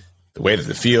 the way that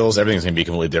it feels, everything's going to be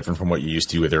completely different from what you used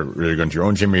to, whether you're going to your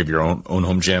own gym or you have your own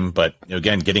home gym. But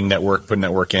again, getting that work, putting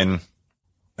that work in.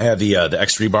 I have the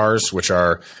X3 bars, which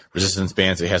are resistance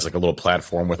bands. It has like a little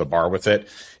platform with a bar with it.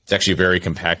 It's actually very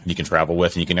compact and you can travel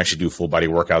with, and you can actually do full body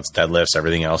workouts, deadlifts,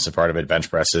 everything else, and part of it, bench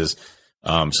presses.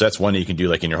 So that's one that you can do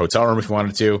like in your hotel room if you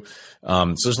wanted to.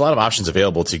 So there's a lot of options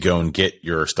available to go and get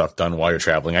your stuff done while you're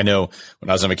traveling. I know when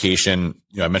I was on vacation,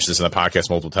 I mentioned this in the podcast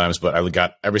multiple times, but I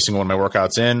got every single one of my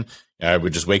workouts in. I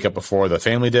would just wake up before the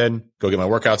family did, go get my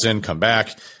workouts in, come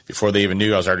back. Before they even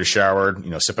knew, I was already showered,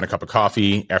 sipping a cup of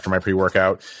coffee after my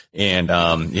pre-workout and,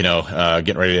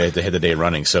 getting ready to hit the day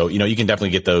running. So, you can definitely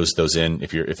get those in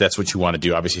if that's what you want to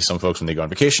do. Obviously, some folks, when they go on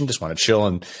vacation, just want to chill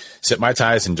and sip Mai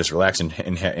Tais and just relax and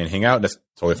hang out. That's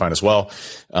totally fine as well.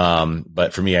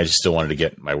 But for me, I just still wanted to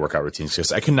get my workout routines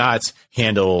because I cannot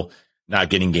handle not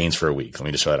getting gains for a week. Let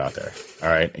me just throw that out there. All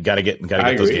right. Got to get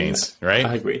those gains, right?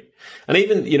 I agree. And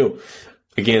even,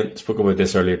 again, spoke about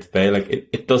this earlier today, like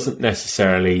it doesn't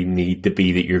necessarily need to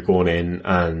be that you're going in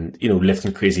and,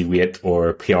 lifting crazy weight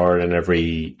or PR in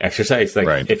every exercise.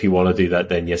 Like if you want to do that,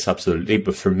 then yes, absolutely.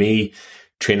 But for me,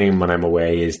 training when I'm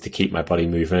away is to keep my body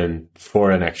moving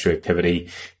for an extra activity,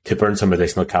 to burn some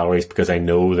additional calories, because I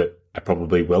know that I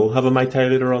probably will have a Mai Tai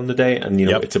later on the day. And,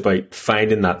 it's about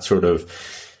finding that sort of,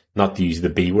 not to use the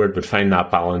B word, but find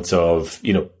that balance of,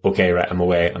 okay, right, I'm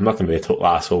away. I'm not going to be a total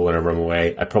asshole whenever I'm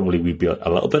away. I probably would be a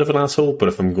little bit of an asshole, but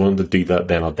if I'm going to do that,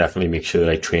 then I'll definitely make sure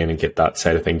that I train and get that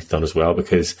side of things done as well,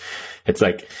 because it's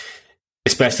like,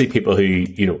 especially people who,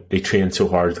 they train so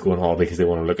hard to go on holiday because they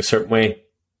want to look a certain way.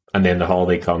 And then the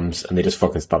holiday comes and they just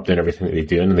fucking stop doing everything that they're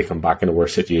doing, and they come back in a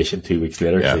worse situation 2 weeks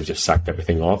later because they've just sacked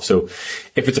everything off. So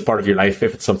if it's a part of your life,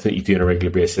 if it's something that you do on a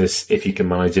regular basis, if you can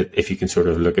manage it, if you can sort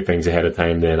of look at things ahead of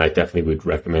time, then I definitely would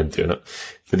recommend doing it.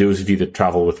 For those of you that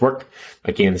travel with work,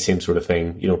 again, the same sort of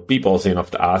thing. Be ballsy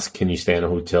enough to ask, can you stay in a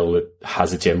hotel that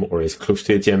has a gym or is close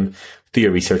to a gym? Do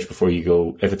your research before you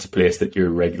go. If it's a place that you're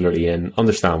regularly in,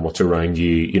 understand what's around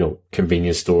you,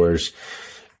 convenience stores.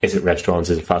 Is it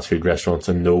restaurants? Is it fast food restaurants?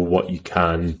 And know what you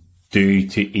can do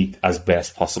to eat as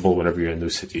best possible whenever you're in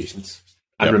those situations.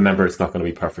 And remember, it's not going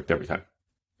to be perfect every time.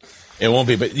 It won't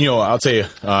be, but I'll tell you,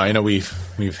 I know we've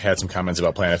had some comments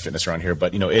about Planet Fitness around here,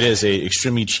 but it is a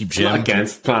extremely cheap gym. I'm not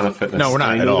against Planet Fitness. No, we're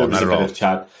not at all. Not at all. There was a bit of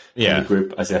chat in the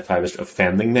group as if I was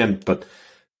offending them, but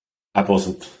I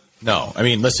wasn't. No, I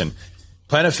mean, listen,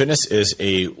 Planet Fitness is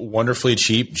a wonderfully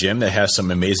cheap gym that has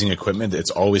some amazing equipment.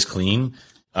 It's always clean.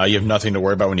 You have nothing to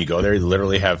worry about when you go there. You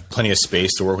literally have plenty of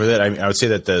space to work with it. I would say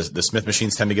that the Smith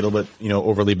machines tend to get a little bit,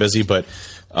 overly busy, but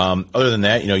other than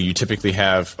that, you typically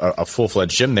have a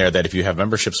full-fledged gym there that if you have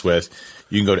memberships with,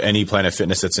 you can go to any Planet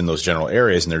Fitness that's in those general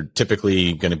areas, and they're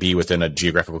typically going to be within a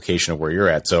geographic location of where you're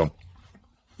at. So,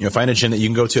 find a gym that you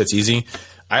can go to. It's easy.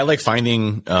 I like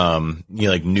finding,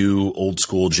 like new old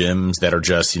school gyms that are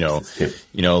just,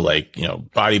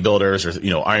 bodybuilders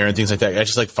or, iron, things like that. I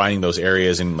just like finding those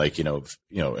areas and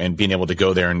and being able to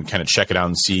go there and kind of check it out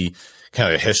and see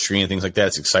kind of the history and things like that.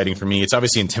 It's exciting for me. It's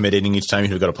obviously intimidating each time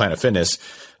you go to Planet Fitness.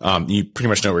 You pretty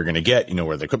much know where you're going to get,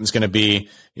 where the equipment's going to be,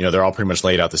 they're all pretty much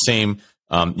laid out the same.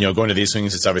 Going to these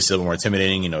things, it's obviously a little more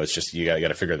intimidating. It's just, you got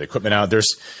to figure the equipment out. I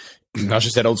was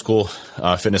just at Old School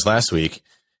Fitness last week.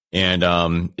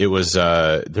 And it was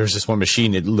there's this one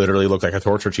machine. It literally looked like a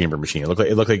torture chamber machine. It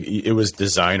looked like it was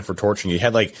designed for torturing. You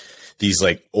had like these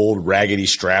like old raggedy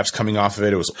straps coming off of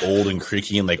it. It was old and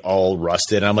creaky and like all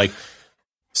rusted. And I'm like,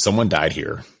 someone died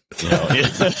here. And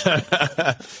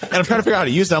I'm trying to figure out how to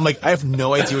use it. I'm like, I have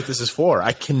no idea what this is for.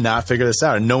 I cannot figure this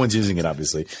out. And no one's using it,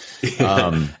 obviously.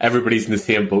 Everybody's in the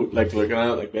same boat, like looking at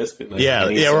it like this. But like,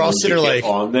 we're all sitting there like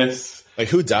on this. Like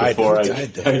who died? Before who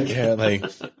died there? Yeah, like.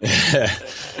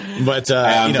 But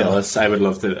I am jealous. I would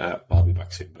love to. I'll be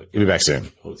back soon. But you'll be back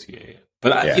soon. Yeah.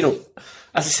 But as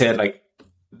I said, like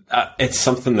it's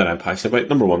something that I'm passionate about.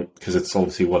 Number one, because it's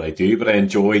obviously what I do. But I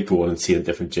enjoy going and seeing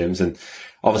different gyms, and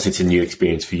obviously it's a new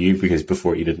experience for you because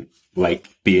before you didn't like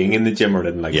being in the gym or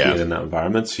didn't like being in that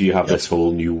environment. So you have this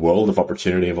whole new world of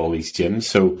opportunity of all these gyms.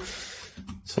 So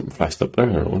something flashed up there.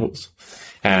 I don't know what it was.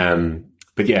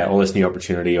 But yeah, all this new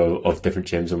opportunity of different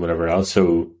gyms and whatever else.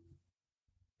 So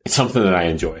it's something that I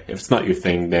enjoy. If it's not your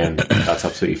thing, then that's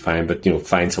absolutely fine. But,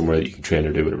 find somewhere that you can train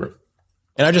or do whatever.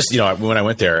 And I just, when I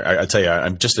went there, I tell you,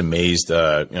 I'm just amazed.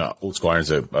 Old School Iron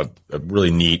is a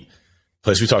really neat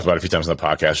place. We talked about it a few times on the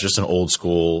podcast. Just an old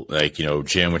school,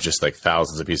 gym with just like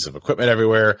thousands of pieces of equipment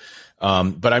everywhere.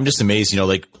 But I'm just amazed,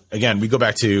 again, we go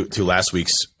back to last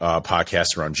week's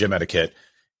podcast around gym etiquette.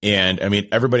 And I mean,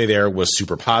 everybody there was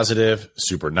super positive,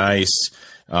 super nice.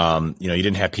 You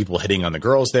didn't have people hitting on the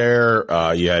girls there.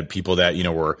 You had people that,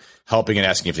 were helping and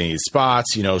asking if they needed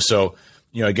spots, so,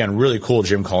 again, really cool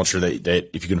gym culture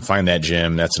that if you can find that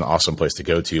gym, that's an awesome place to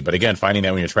go to. But again, finding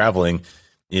that when you're traveling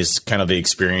is kind of the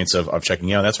experience of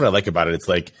checking out. That's what I like about it. It's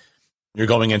like you're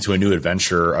going into a new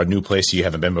adventure, a new place you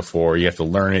haven't been before. You have to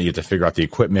learn it. You have to figure out the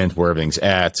equipment, where everything's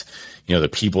at, the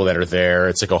people that are there.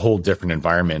 It's like a whole different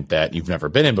environment that you've never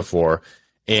been in before.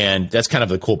 And that's kind of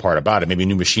the cool part about it. Maybe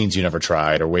new machines you never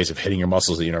tried or ways of hitting your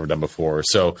muscles that you've never done before.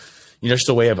 So, just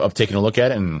a way of taking a look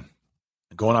at it and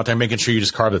going out there and making sure you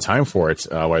just carve the time for it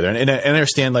while you're there. And I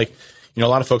understand, a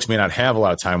lot of folks may not have a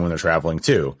lot of time when they're traveling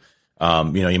too.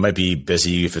 You might be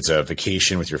busy if it's a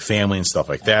vacation with your family and stuff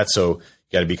like that. So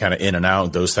you got to be kind of in and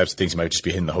out. Those types of things. You might just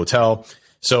be hitting the hotel.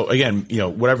 So again,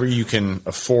 whatever you can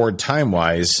afford time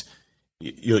wise,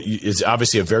 it's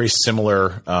obviously a very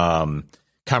similar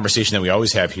conversation that we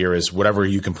always have here is whatever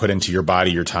you can put into your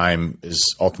body, your time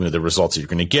is ultimately the results that you're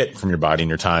going to get from your body and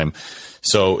your time.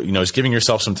 So, just giving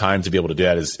yourself some time to be able to do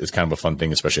that is kind of a fun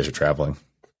thing, especially as you're traveling.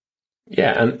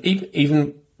 Yeah. And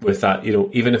even with that,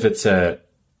 even if it's an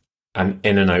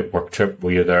in and out work trip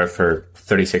where you're there for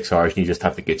 36 hours and you just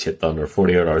have to get shit done, or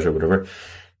 48 hours or whatever,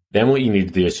 then what you need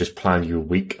to do is just plan your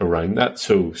week around that.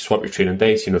 So swap your training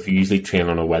days. If you usually train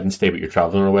on a Wednesday, but you're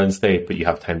traveling on a Wednesday, but you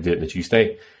have time to do it on a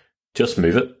Tuesday, just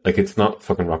move it. Like, it's not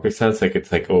fucking rocket science. Like,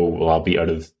 it's like, oh, well, I'll be out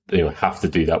of, have to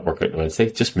do that workout on Wednesday.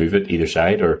 Just move it either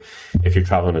side. Or if you're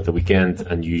traveling at the weekend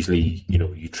and usually,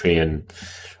 you train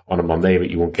on a Monday, but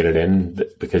you won't get it in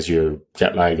because you're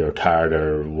jet lagged or tired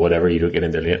or whatever, you don't get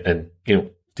in there late, and,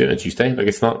 do it on Tuesday. Like,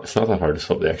 it's not that hard to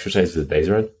swap the exercises the days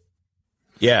around.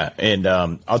 Yeah. And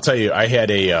I'll tell you, I had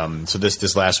so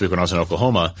this last week when I was in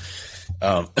Oklahoma,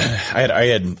 so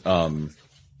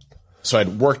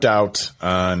I'd worked out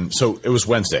on, so it was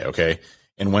Wednesday. Okay.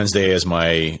 And Wednesday is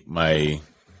my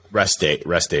rest day.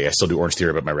 I still do Orange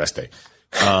Theory, but my rest day.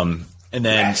 And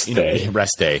then,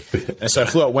 rest day. And so I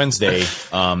flew out Wednesday.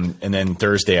 And then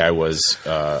Thursday I was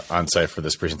on site for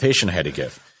this presentation I had to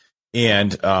give.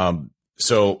 And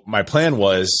so my plan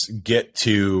was get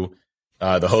to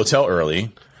the hotel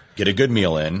early, get a good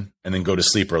meal in, and then go to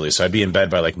sleep early. So I'd be in bed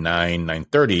by like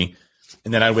 9:30,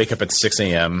 and then I'd wake up at 6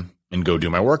 a.m. and go do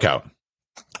my workout.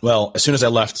 Well, as soon as I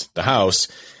left the house,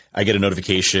 I get a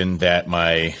notification that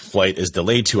my flight is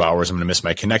delayed 2 hours. I'm going to miss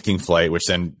my connecting flight, which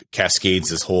then cascades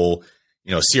this whole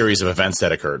series of events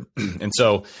that occurred. And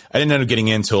so I didn't end up getting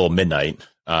in until midnight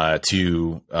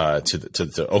to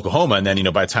Oklahoma. And then,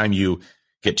 by the time you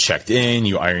get checked in,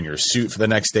 you iron your suit for the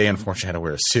next day. Unfortunately, I had to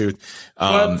wear a suit.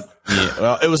 Well,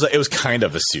 it was kind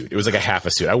of a suit. It was like a half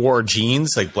a suit. I wore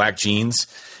jeans, like black jeans.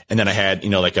 And then I had,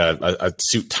 like a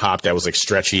suit top that was like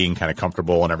stretchy and kind of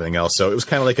comfortable and everything else. So it was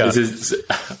kind of like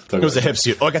it was a hip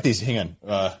suit. Oh, I got these. Hang on.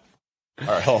 All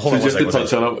right, hold on. Just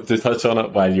to touch on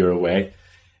it while you're away,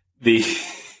 the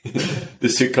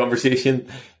suit conversation.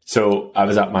 So I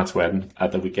was at Matt's wedding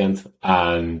at the weekend,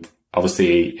 and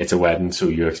obviously it's a wedding, so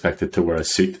you're expected to wear a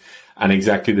suit. And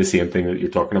exactly the same thing that you're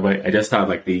talking about. I just had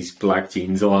like these black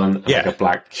jeans on, and like a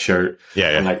black shirt,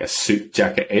 and like a suit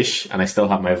jacket-ish, and I still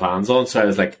had my Vans on. So I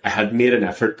was like, I had made an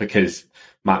effort because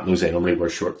Matt knows I normally wear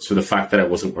shorts. So the fact that I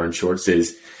wasn't wearing shorts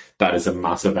is a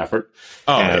massive effort.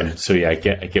 So yeah, I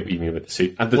get what you mean with the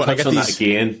suit. And to touch on that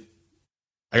again,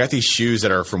 I got these shoes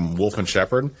that are from Wolf and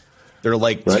Shepherd. They're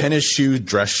like tennis shoe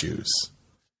dress shoes,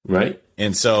 right?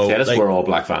 And so I just wore all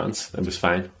black Vans. It was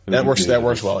fine. That works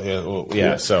well. Yeah. Well,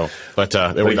 yeah. So, but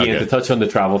again, to touch on the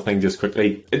travel thing just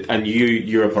quickly, and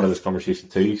you're a part of this conversation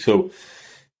too. So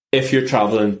if you're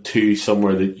traveling to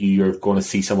somewhere that you're going to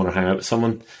see someone or hang out with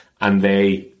someone, and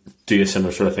they do a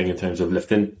similar sort of thing in terms of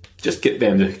lifting, just get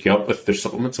them to hook you up with their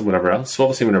supplements and whatever else. So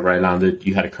obviously, whenever I landed,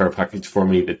 you had a care package for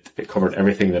me that it covered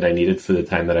everything that I needed for the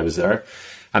time that I was there.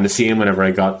 And the same whenever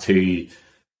I got to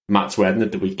Matt's wedding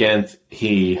at the weekend,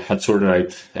 he had sorted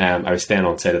out, I was staying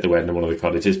on site at the wedding in one of the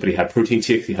cottages, but he had protein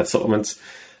shakes, he had supplements.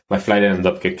 My flight ended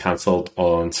up getting cancelled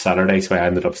on Saturday, so I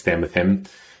ended up staying with him,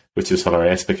 which was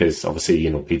hilarious because obviously,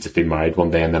 he'd just been married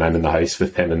one day and then I'm in the house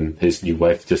with him and his new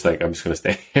wife, just like, I'm just going to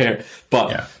stay here.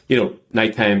 But,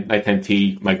 nighttime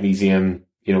tea, magnesium,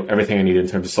 everything I needed in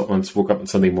terms of supplements. Woke up on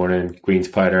Sunday morning, greens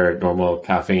powder, normal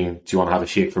caffeine. Do you want to have a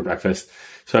shake for breakfast?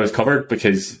 So I was covered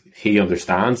because he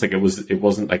understands. Like it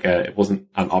wasn't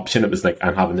an option. It was like,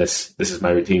 I'm having this. This is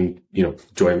my routine.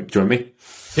 Join me.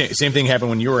 Same thing happened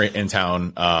when you were in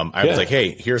town. I was like, hey,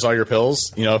 here's all your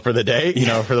pills, for the day,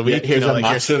 for the week. Here's a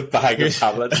massive bag of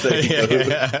tablets. And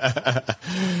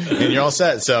you're all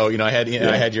set. So, I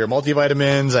had your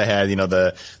multivitamins. I had,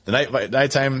 the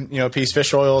nighttime, piece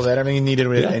fish oils. I had everything you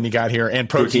needed. And you got here. And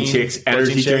protein shakes,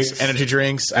 energy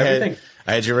drinks. Everything.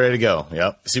 I had you ready to go.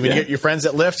 Yep. See, when you get your friends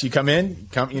at Lyft, you come,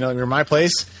 you're my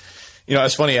place.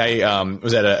 It's funny. I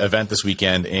was at an event this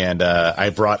weekend, and I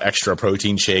brought extra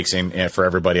protein shakes and for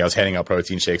everybody. I was handing out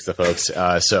protein shakes to folks,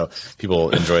 so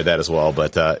people enjoyed that as well.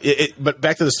 But but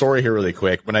back to the story here, really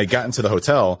quick. When I got into the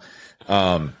hotel, it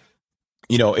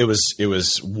was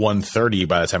 1:30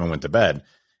 by the time I went to bed,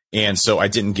 and so I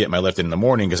didn't get my lift in the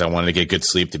morning because I wanted to get good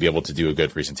sleep to be able to do a good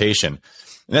presentation.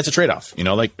 And that's a trade-off,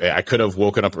 like I could have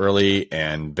woken up early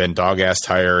and been dog-ass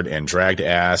tired and dragged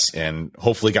ass and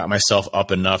hopefully got myself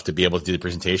up enough to be able to do the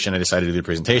presentation. I decided to do the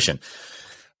presentation.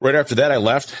 Right after that, I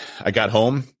left. I got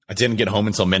home. I didn't get home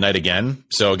until midnight again.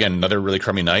 So again, another really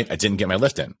crummy night. I didn't get my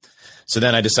lift in. So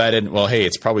then I decided, well, hey,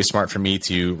 it's probably smart for me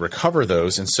to recover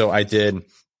those. And so I did.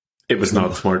 It was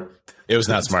not smart. It was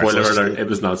not smart. Spoiler alert, it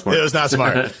was not smart. It was not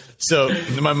smart. So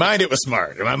in my mind, it was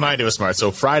smart.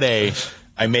 So Friday,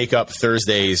 I make up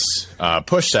Thursday's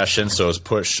push session. So it's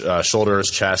push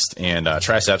shoulders, chest, and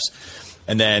triceps.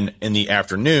 And then in the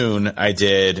afternoon, I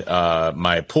did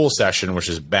my pull session, which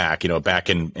is back, back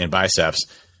and biceps.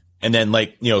 And then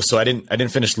so I didn't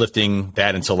finish lifting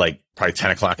that until probably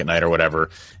 10 o'clock at night or whatever.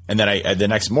 And then the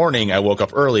next morning I woke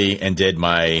up early and did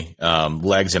my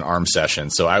legs and arm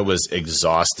session. So I was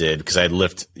exhausted because I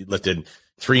lifted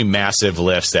 3 massive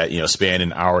lifts that, spanned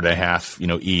an hour and a half,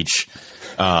 each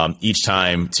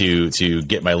time to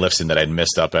get my lifts in that I'd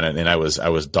missed up in it. And I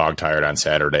was dog tired on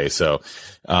Saturday. So,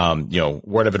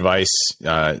 word of advice,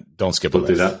 don't skip a lift.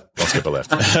 Do that. Don't skip a lift.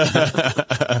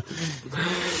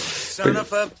 Son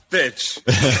of a bitch.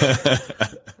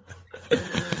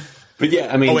 But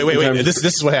yeah, I mean, wait. This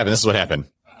is what happened.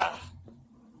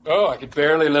 Oh, I could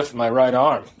barely lift my right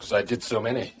arm because I did so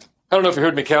many. I don't know if you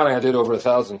heard me counting. I did over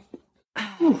 1,000.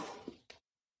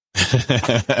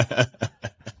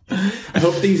 I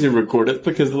hope these are recorded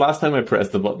because the last time I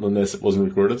pressed the button on this, it wasn't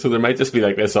recorded. So there might just be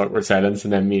like this awkward silence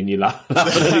and then me and you laughing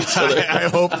at each other.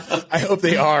 I hope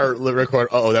they are recorded.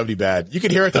 Oh, that would be bad. You can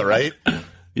hear it though, right?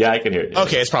 Yeah, I can hear it.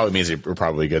 Okay, it probably means we're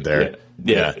probably good there.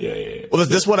 Yeah. Well,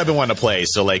 this one I've been wanting to play.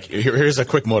 So like, here's a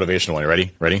quick motivational one.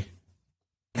 Ready?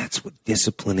 That's what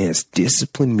discipline is.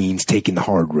 Discipline means taking the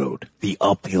hard road, the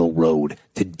uphill road,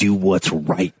 to do what's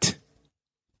right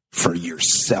for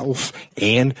yourself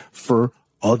and for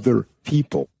other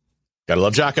people. Gotta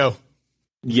love Jocko.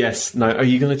 Yes. Now, are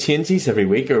you going to change these every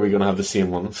week, or are we going to have the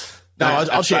same ones? No,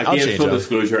 I'll change. Full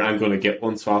disclosure, I'm going to get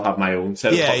one, so I'll have my own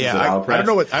set of buttons that I'll press.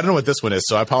 I don't know what this one is,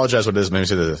 so I apologize what it is. Maybe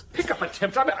say this. Pick up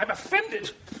attempt. I'm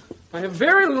offended. I have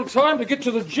very little time to get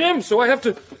to the gym, so I have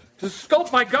to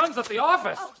sculpt my guns at the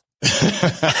office.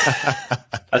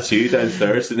 That's you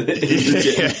downstairs.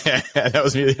 Yeah, that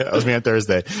was me. That was me on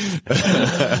Thursday.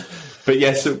 But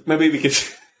yeah, so maybe we could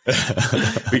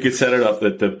set it up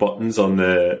that the buttons on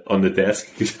the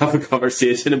desk could have a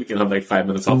conversation, and we can have like 5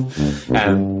 minutes off. Do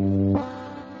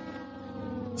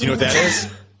you know what that is?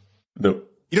 No.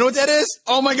 You know what that is?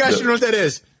 Oh my gosh, No. you know what that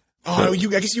is? Oh, I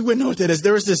guess you wouldn't know what that is.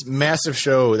 There was this massive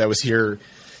show that was here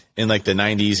in like the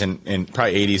 90s and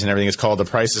probably 80s and everything. It's called The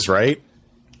Price is Right.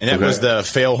 And that was the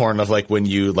fail horn of like when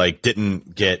you like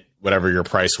didn't get whatever your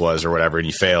price was or whatever and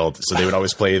you failed. So they would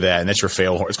always play that, and that's your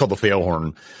fail horn. It's called the fail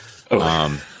horn. Oh. I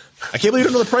can't believe you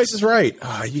don't know The Price is Right.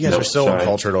 Oh, you guys are so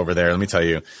uncultured over there. Let me tell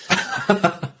you.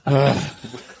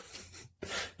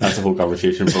 That's a whole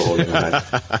conversation for a whole night.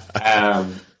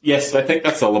 Yes, I think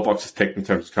that's all the boxes ticked in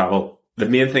terms of travel. The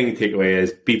main thing to take away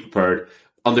is be prepared,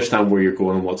 understand where you're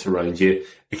going and what's around you,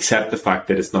 accept the fact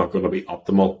that it's not going to be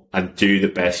optimal, and do the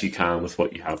best you can with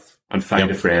what you have. And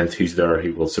find a friend who's there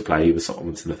who will supply you with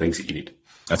supplements and the things that you need.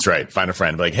 That's right. Find a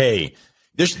friend. Like, hey,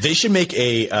 they should make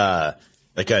a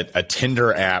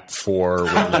Tinder app for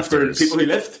weightlifters. For people who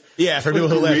lift? Yeah, for people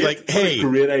who lift. Like, hey,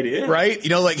 great idea, right? You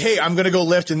know, like, hey, I'm going to go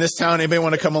lift in this town. Anybody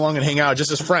want to come along and hang out,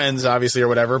 just as friends, obviously, or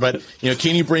whatever? But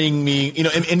can you bring me? And you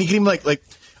can even like.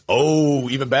 Oh,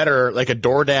 even better, like a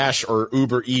DoorDash or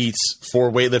Uber Eats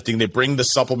for weightlifting. They bring the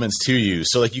supplements to you.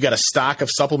 So like you got a stock of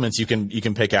supplements you can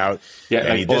pick out. Yeah,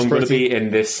 like, I'm going to be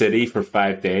in this city for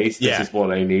 5 days. This is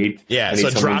what I need. Yeah, so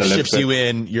it drop ships you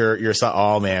in your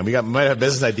oh man, we might have a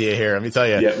business idea here. Let me tell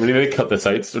you. Yeah, we need to cut this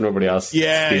out so nobody else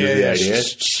steals the idea.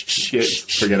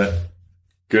 Forget it.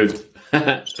 Good.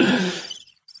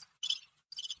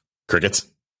 Crickets.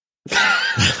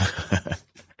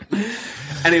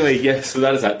 Anyway, yes, so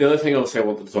that is that. The other thing I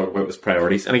wanted to talk about was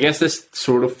priorities. And I guess this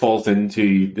sort of falls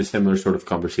into the similar sort of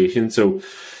conversation. So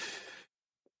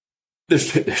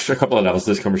there's a couple of levels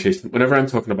to this conversation. Whenever I'm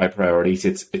talking about priorities,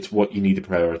 it's what you need to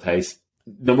prioritize.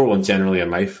 Number one, generally in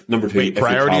life. Number two, wait,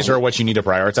 priorities are what you need to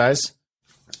prioritize?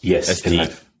 Yes. That's deep.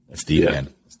 Life. That's deep,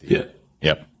 man. That's deep. Yeah.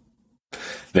 Yep.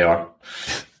 They are.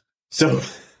 So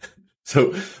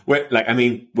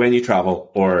when you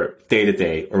travel or day to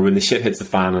day, or when the shit hits the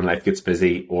fan and life gets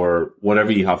busy, or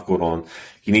whatever you have going on,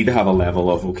 you need to have a level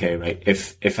of, okay, right,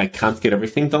 if I can't get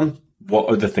everything done, what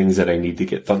are the things that I need to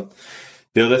get done?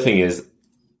 The other thing is,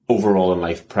 overall in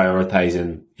life,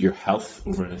 prioritizing your health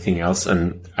over anything else.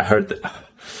 And I heard that, I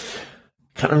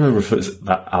can't remember if it was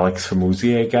that Alex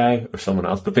Hormozier guy or someone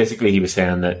else, but basically he was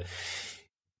saying that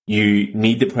you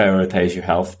need to prioritize your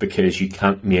health because you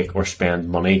can't make or spend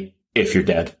money if you're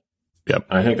dead. Yep.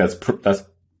 And I think that's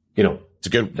it's a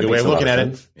good way of looking at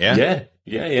it.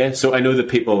 Yeah. So I know that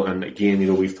people, and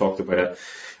again, we've talked about it,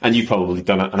 and you've probably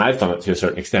done it, and I've done it to a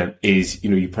certain extent, is,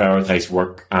 you prioritize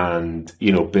work and,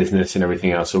 business and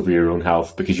everything else over your own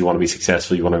health because you want to be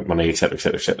successful, you want to make money, et cetera, et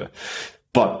cetera, et cetera.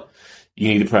 But you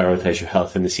need to prioritize your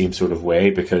health in the same sort of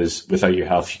way, because without your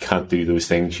health, you can't do those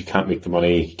things. You can't make the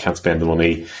money. You can't spend the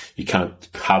money. You can't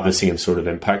have the same sort of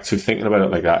impact. So thinking about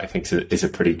it like that, I think is a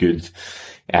pretty good,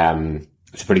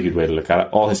 it's a pretty good way to look at it.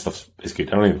 All his stuff is good.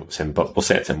 I don't even know if it's him, but we'll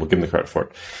say it's him. We'll give him the credit for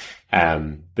it.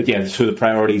 But yeah, so the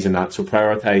priorities in that. So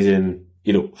prioritizing,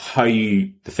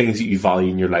 the things that you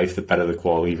value in your life, the better the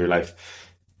quality of your life.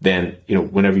 Then,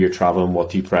 whenever you're traveling, what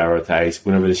do you prioritize?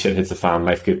 Whenever the shit hits the fan,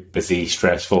 life gets busy,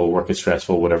 stressful, work is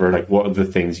stressful, whatever, like, what are the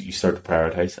things that you start to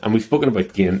prioritize? And we've spoken about,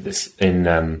 again, this in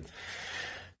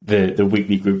the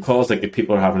weekly group calls, like, if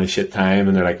people are having a shit time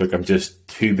and they're like, look, I'm just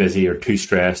too busy or too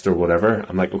stressed or whatever.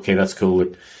 I'm like, okay, that's cool.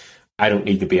 Look, I don't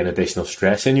need to be an additional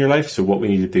stress in your life. So what we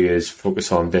need to do is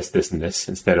focus on this, this, and this,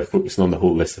 instead of focusing on the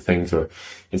whole list of things, or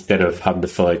instead of having to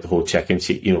fill out the whole check-in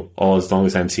sheet. As long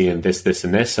as I'm seeing this, this,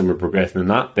 and this, and we're progressing in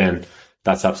that, then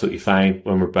that's absolutely fine.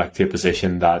 When we're back to a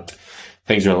position that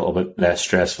things are a little bit less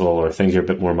stressful or things are a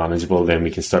bit more manageable, then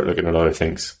we can start looking at other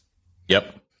things.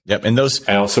 Yep. And those,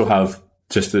 I also have,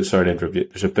 sorry to interrupt you,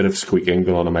 there's a bit of squeaking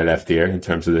going on in my left ear in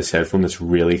terms of this headphone that's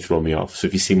really throwing me off. So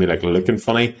if you see me like looking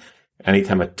funny,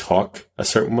 anytime I talk a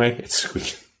certain way, it's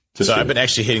squeaking. So I've been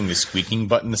actually hitting the squeaking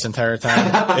button this entire time.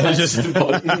 It's just I'm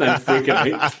freaking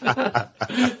out.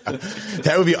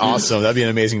 That would be awesome. That'd be an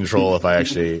amazing troll if I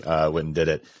actually went and did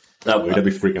it. That'd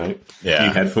be freaking out. Yeah.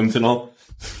 New headphones and all.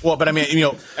 Well, but I mean,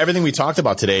 everything we talked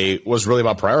about today was really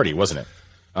about priority, wasn't it?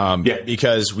 Yeah.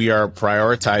 Because we are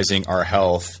prioritizing our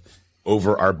health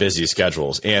over our busy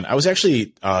schedules. And I was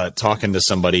actually talking to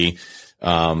somebody,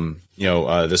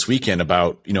 this weekend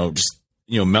about,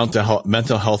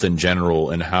 mental health in general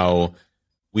and how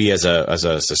we as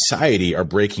a society are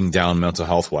breaking down mental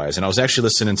health wise. And I was actually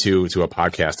listening to a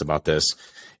podcast about this,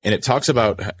 and it talks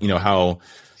about, how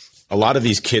a lot of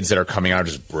these kids that are coming out are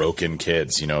just broken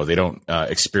kids. They don't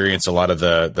experience a lot of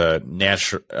the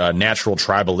natural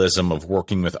tribalism of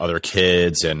working with other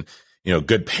kids and,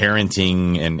 good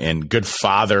parenting and good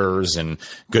fathers and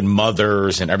good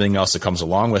mothers and everything else that comes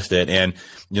along with it. And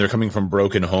they're coming from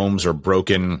broken homes or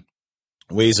broken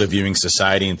ways of viewing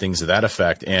society and things of that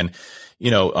effect. And,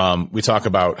 we talk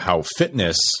about how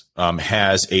fitness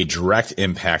has a direct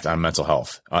impact on mental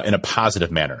health in a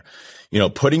positive manner.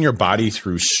 Putting your body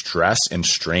through stress and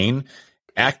strain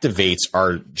activates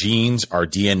our genes, our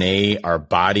DNA, our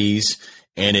bodies,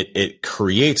 and it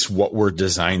creates what we're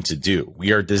designed to do.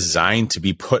 We are designed to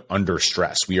be put under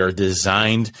stress. We are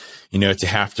designed, to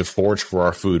have to forage for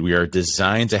our food. We are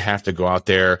designed to have to go out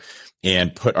there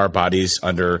and put our bodies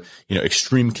under,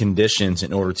 extreme conditions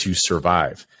in order to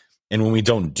survive. And when we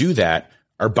don't do that,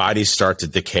 our bodies start to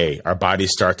decay. Our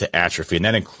bodies start to atrophy, and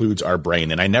that includes our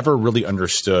brain. And I never really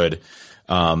understood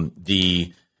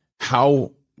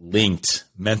how linked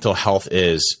mental health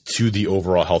is to the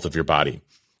overall health of your body.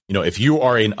 If you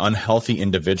are an unhealthy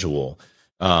individual,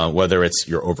 whether it's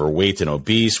you're overweight and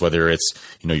obese, whether it's,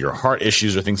 your heart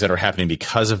issues or things that are happening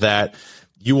because of that,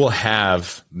 you will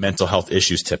have mental health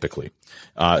issues typically,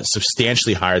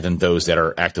 substantially higher than those that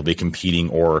are actively competing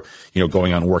or,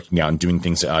 going on working out and doing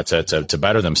things to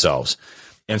better themselves.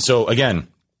 And so again,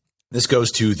 this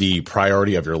goes to the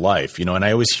priority of your life, and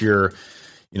I always hear,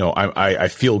 I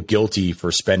feel guilty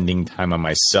for spending time on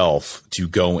myself to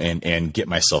go and get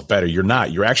myself better. You're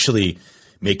not. You're actually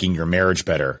making your marriage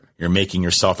better. You're making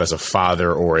yourself as a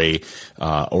father or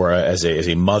as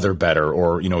a mother better,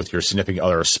 or with your significant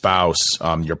other, or spouse,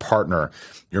 your partner.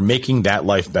 You're making that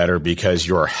life better because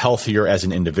you're healthier as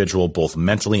an individual, both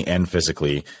mentally and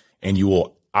physically, and you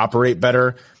will operate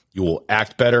better. You will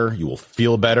act better. You will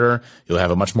feel better. You'll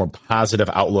have a much more positive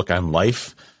outlook on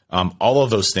life. All of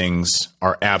those things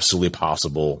are absolutely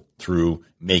possible through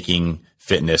making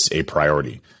fitness a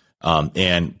priority.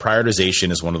 And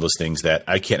prioritization is one of those things that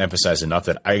I can't emphasize enough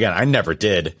that I never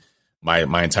did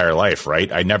my entire life,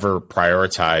 right? I never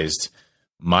prioritized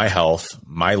my health,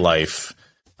 my life,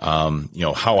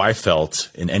 how I felt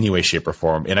in any way, shape, or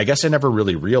form. And I guess I never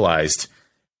really realized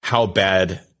how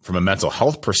bad from a mental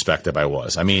health perspective I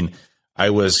was. I mean,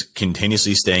 I was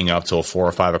continuously staying up till 4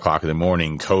 or 5 o'clock in the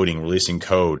morning, coding, releasing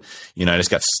code. I just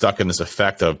got stuck in this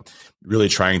effect of really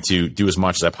trying to do as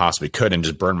much as I possibly could and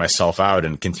just burn myself out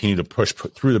and continue to push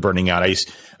through the burning out.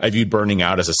 I viewed burning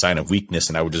out as a sign of weakness,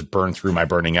 and I would just burn through my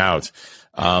burning out.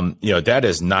 That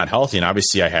is not healthy. And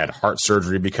obviously I had heart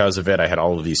surgery because of it. I had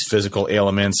all of these physical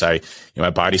ailments. My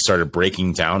body started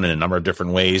breaking down in a number of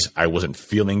different ways. I wasn't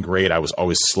feeling great. I was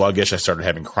always sluggish. I started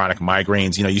having chronic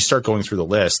migraines. You start going through the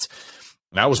list,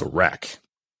 and I was a wreck.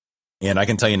 And I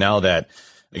can tell you now that,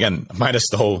 again, minus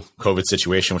the whole COVID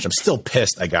situation, which I'm still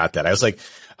pissed I got that. I was like,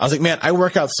 man, I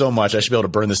work out so much. I should be able to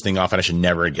burn this thing off, and I should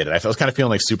never get it. I was kind of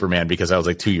feeling like Superman because I was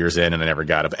like 2 years in and I never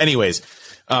got it. But anyways,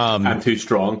 I'm too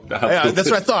strong. Yeah, that's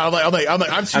what I thought.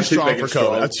 I'm too strong for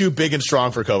COVID. I'm too big and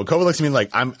strong for COVID. COVID looks at me like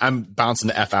I'm bouncing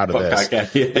the F out of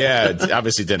this. Yeah, it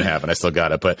obviously didn't happen. I still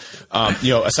got it. But,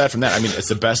 aside from that, I mean, it's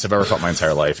the best I've ever felt my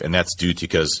entire life. And that's due to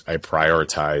because I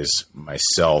prioritize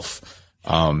myself,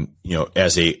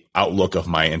 as a outlook of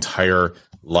my entire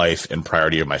life and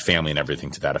priority of my family and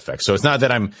everything to that effect. So it's not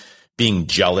that I'm being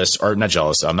jealous, or not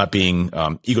jealous. I'm not being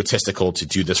egotistical to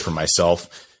do this for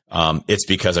myself. It's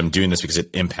because I'm doing this because it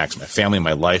impacts my family,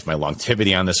 my life, my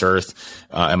longevity on this earth,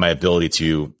 and my ability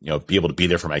to, be able to be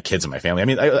there for my kids and my family. I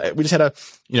mean, we just had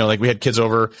we had kids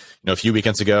over, a few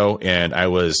weekends ago, and I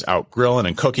was out grilling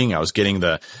and cooking. I was getting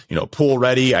the, pool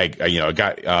ready. I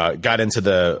got into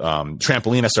the,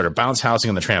 trampoline. I started bounce housing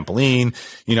on the trampoline.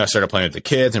 I started playing with the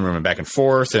kids and running back and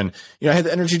forth. And, I had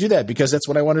the energy to do that because that's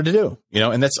what I wanted to do,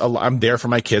 and I'm there for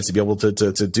my kids to be able to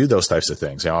do those types of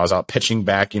things. I was out pitching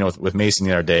back, with Mason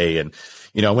the other day. And,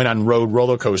 went on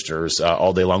roller coasters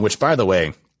all day long, which, by the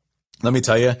way, let me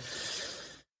tell you,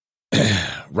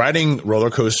 riding roller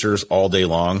coasters all day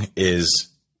long is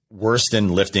worse than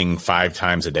lifting 5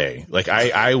 times a day. Like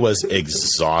I was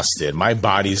exhausted. My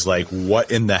body's like, what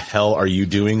in the hell are you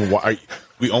doing?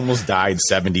 We almost died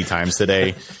 70 times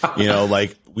today.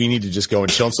 We need to just go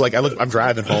and chill. And so I'm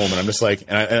driving home and I'm just like,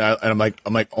 and I'm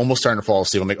like almost starting to fall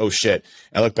asleep. I'm like, oh shit.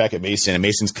 And I look back at Mason and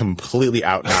Mason's completely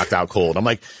knocked out cold. I'm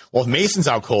like, well, if Mason's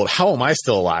out cold, how am I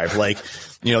still alive? Like,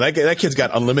 that kid's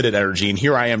got unlimited energy. And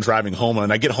here I am driving home,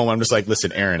 and I get home. I'm just like,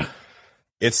 listen, Aaron,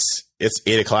 it's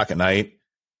 8:00 at night.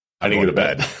 I need to go to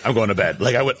bed. I'm going to bed.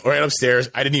 Like I went right upstairs.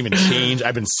 I didn't even change.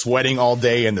 I've been sweating all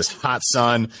day in this hot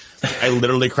sun. I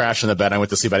literally crashed in the bed. I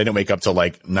went to sleep. I didn't wake up till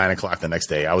 9:00 the next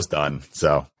day. I was done.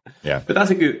 So yeah. But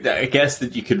that's I guess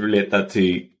that you could relate that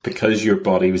to, because your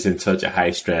body was in such a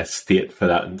high stress state for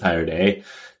that entire day.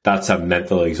 That's a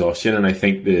mental exhaustion. And I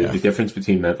think the difference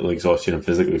between mental exhaustion and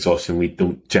physical exhaustion, we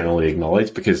don't generally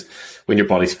acknowledge, because when your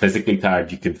body's physically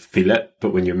tired, you can feel it.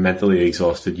 But when you're mentally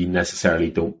exhausted, you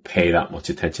necessarily don't pay that much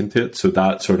attention to it. So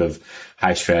that sort of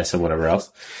high stress and whatever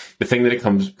else. The thing that it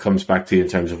comes back to in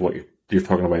terms of what you're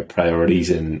talking about,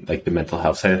 priorities and like the mental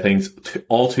health side of things,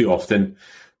 all too often,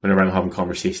 whenever I'm having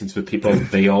conversations with people,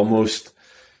 they don't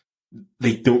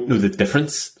know the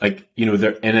difference. Like,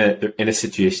 they're in a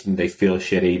situation, they feel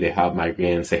shitty, they have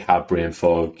migraines, they have brain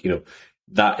fog,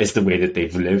 that is the way that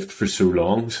they've lived for so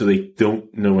long. So they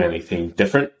don't know anything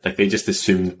different. Like they just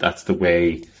assume that that's the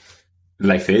way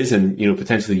life is. And,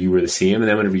 potentially you were the same. And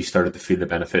then whenever you started to feel the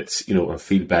benefits, and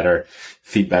feel better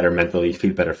mentally,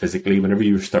 feel better physically, whenever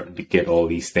you were starting to get all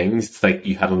these things, it's like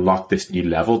you had unlocked this new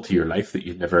level to your life that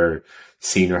you'd never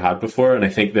seen or had before. And I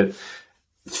think that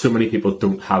so many people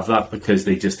don't have that because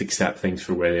they just accept things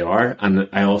for where they are. And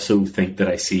I also think that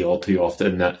I see all too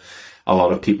often that a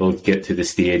lot of people get to the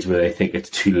stage where they think it's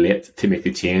too late to make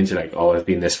the change. Like, oh, I've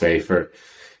been this way for,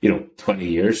 20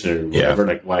 years or whatever.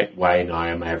 Yeah. Like, why now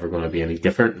am I ever going to be any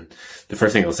different? And the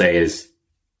first thing I'll say is,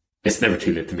 it's never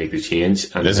too late to make the change.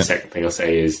 And the second thing I'll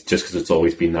say is, just because it's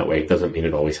always been that way doesn't mean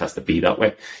it always has to be that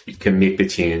way. You can make the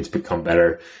change, become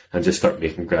better, and just start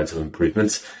making gradual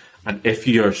improvements. And if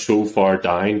you're so far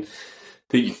down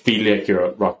that you feel like you're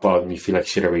at rock bottom, you feel like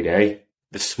shit every day,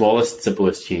 the smallest,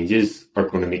 simplest changes are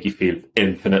going to make you feel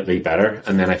infinitely better.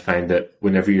 And then I find that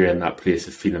whenever you're in that place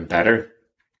of feeling better,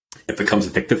 it becomes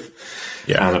addictive.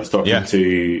 Yeah. And I was talking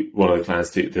to one of the clients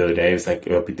the other day. He was like,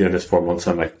 I've been doing this 4 months.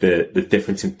 And like the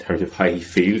difference in terms of how he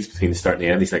feels between the start and the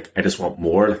end, he's like, I just want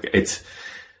more. Like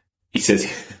he says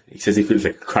he feels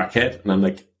like a crackhead. And I'm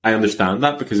like, I understand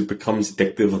that, because it becomes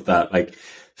addictive of that, like,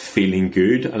 feeling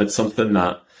good. And it's something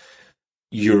that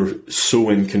you're so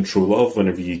in control of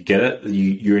whenever you get it.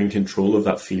 You're in control of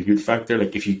that feel good factor.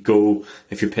 Like if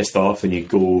you're pissed off and you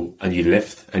go and you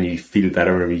lift and you feel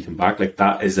better whenever you come back, like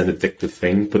that is an addictive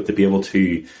thing. But to be able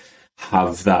to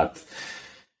have that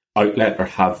outlet, or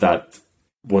have that,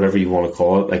 whatever you want to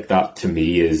call it, like that, to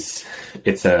me it's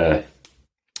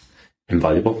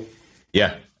invaluable.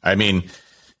 Yeah. I mean,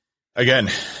 again,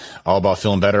 all about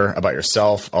feeling better about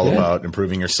yourself, all about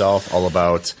improving yourself, all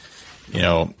about,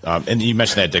 and you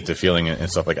mentioned that addictive feeling and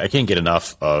stuff. Like, I can't get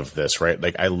enough of this, right?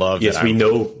 Like, I love. Yes, we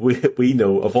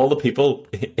know of all the people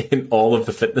in all of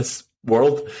the fitness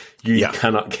world, you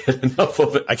cannot get enough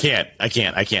of it. I can't.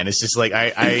 It's just like,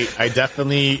 I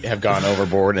definitely have gone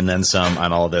overboard and then some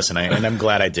on all of this. And I'm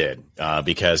glad I did,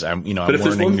 because I'm, but I'm if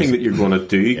there's one thing that you're going to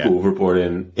do, go overboard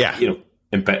in,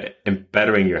 in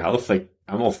bettering your health, like,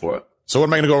 I'm all for it. So what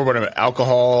am I going to go overboard in?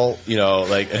 Alcohol,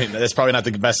 that's probably not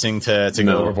the best thing to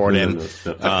go overboard in. No.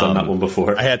 I've done that one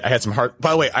before. I had some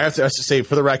by the way, I have to say,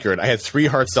 for the record, I had 3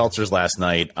 hard seltzers last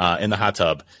night in the hot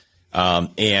tub.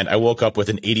 And I woke up with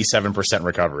an 87%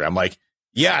 recovery. I'm like,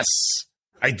 yes,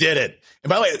 I did it. And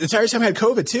by the way, the entire time I had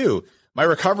COVID too. My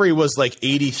recovery was like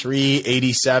 83,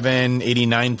 87,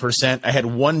 89%. I had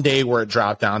one day where it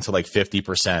dropped down to like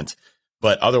 50%.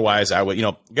 But otherwise, I would,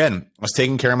 again, I was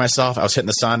taking care of myself. I was hitting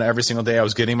the sauna every single day. I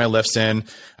was getting my lifts in.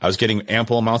 I was getting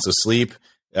ample amounts of sleep.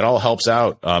 it all helps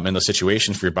out in those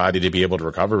situations for your body to be able to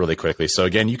recover really quickly. So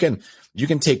again, you can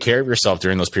take care of yourself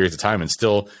during those periods of time and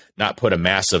still not put a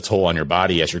massive toll on your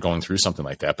body as you're going through something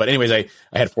like that. But anyways, I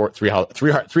had three hard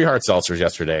seltzers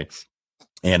yesterday,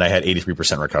 and I had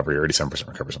 83% recovery or 87%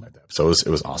 recovery, something like that. So it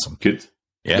was awesome. Good.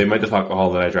 Yeah. The amount of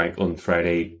alcohol that I drank on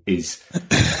Friday is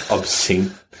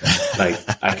obscene. Like,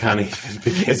 I can't even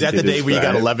begin. Is that the day where you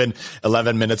got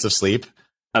 11 minutes of sleep?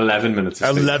 11 minutes of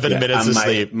sleep. 11 minutes of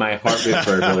sleep. My heart rate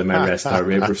verbal and my rest heart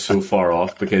rate were so far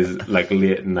off because, like,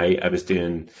 late at night I was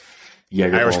doing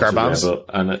Irish car bombs?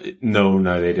 And no,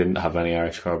 they didn't have any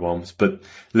Irish car bombs. But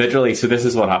literally, so this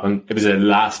is what happened. It was a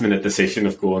last minute decision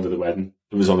of going to the wedding.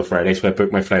 It was on a Friday, so I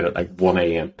booked my flight at like 1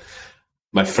 a.m.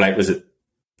 My flight was at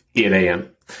 8 a.m.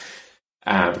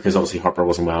 Because obviously Harper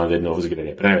wasn't well and I didn't know it was a good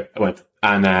idea. But anyway, I went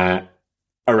and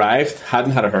arrived,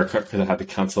 hadn't had a haircut because I had to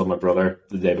cancel my brother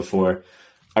the day before.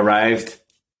 Arrived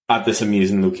at this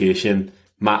amazing location.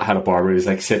 Matt had a barber. He was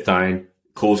like, sit down.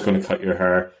 Cole's going to cut your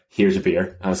hair. Here's a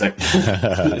beer. I was like,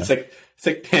 it's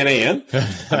like 10 a.m. And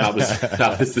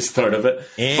that was the start of it.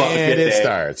 And it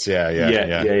starts.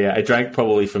 Yeah. I drank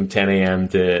probably from 10 a.m.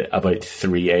 to about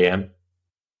 3 a.m.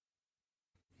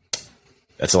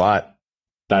 That's a lot.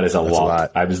 That is a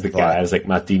lot. I was the guy. I was like,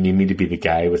 Matt, do you need me to be the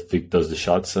guy does the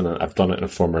shots? And I've done it in a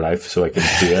former life, so I can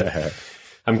do it.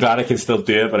 I'm glad I can still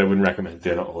do it, but I wouldn't recommend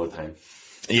doing it all the time.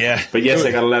 Yeah. But yes,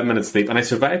 I got 11 minutes sleep, and I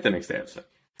survived the next day. So.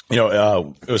 You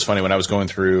know, it was funny when I was going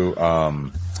through. I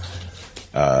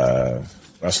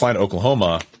was flying to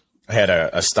Oklahoma. I had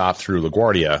a stop through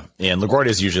LaGuardia, and LaGuardia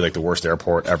is usually like the worst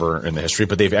airport ever in the history,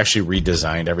 but they've actually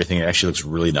redesigned everything. It actually looks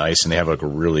really nice, and they have like a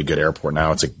really good airport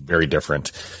now. It's like very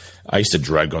different. I used to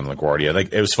dread going to LaGuardia.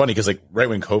 Like, it was funny because like right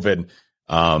when COVID,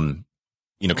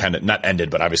 kind of not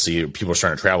ended, but obviously people were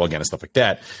starting to travel again and stuff like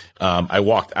that. I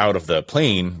walked out of the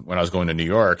plane when I was going to New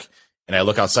York, and I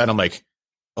look outside. I'm like,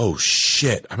 oh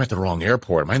shit, I'm at the wrong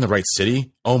airport. Am I in the right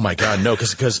city? Oh my God, no,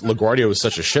 because LaGuardia was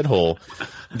such a shithole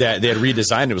that they had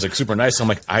redesigned it. It was like super nice. I'm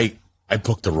like, I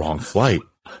booked the wrong flight.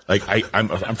 Like I'm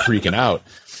freaking out.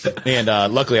 And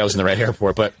luckily I was in the right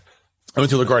airport, but I went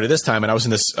to LaGuardia this time, and I was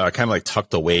in this kind of like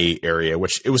tucked away area,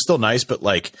 which it was still nice, but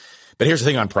here's the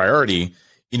thing on priority.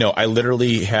 You know, I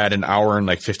literally had an hour and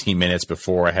like 15 minutes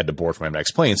before I had to board for my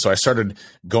next plane. So I started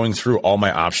going through all my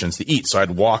options to eat. So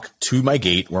I'd walk to my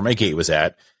gate, where my gate was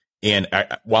at. And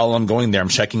while I'm going there, I'm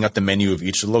checking out the menu of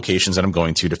each of the locations that I'm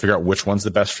going to figure out which one's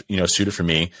the best, suited for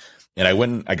me. And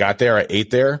I got there, I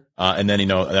ate there. And then,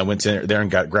 I went to there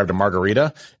and grabbed a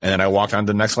margarita, and then I walked on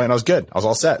to the next flight and I was good. I was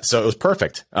all set. So it was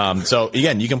perfect. So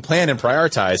again, you can plan and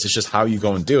prioritize. It's just how you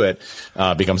go and do it,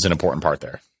 becomes an important part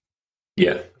there.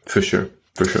 Yeah, for sure.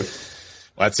 For sure.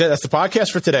 Well, that's it. That's the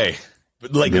podcast for today.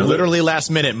 Like literally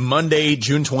last minute, Monday,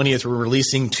 June 20th. We're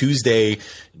releasing Tuesday,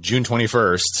 June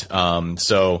 21st.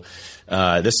 So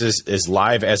this is as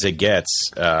live as it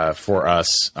gets for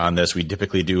us on this. We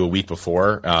typically do a week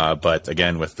before. But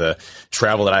again, with the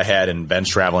travel that I had and Ben's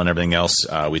travel and everything else,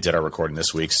 we did our recording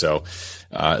this week. So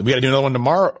we got to do another one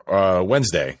tomorrow,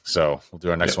 Wednesday. So we'll do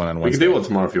our next one on Wednesday. We can do one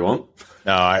tomorrow if you want.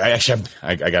 No, I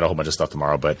got a whole bunch of stuff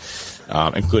tomorrow, but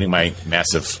including my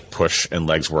massive push and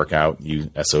legs workout, you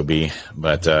SOB.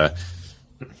 But I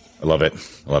love it.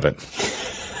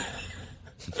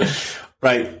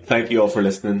 Right. Thank you all for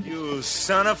listening. You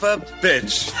son of a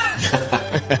bitch.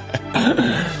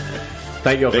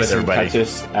 Thank you all for listening. Everybody. Catch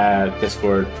us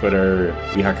Discord, Twitter,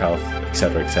 WeHack Health,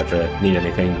 etc., etc. Need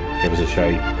anything, give us a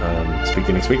shout. Speak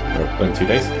to you next week or in 2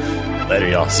 days. Later,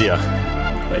 y'all. See ya.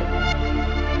 Bye.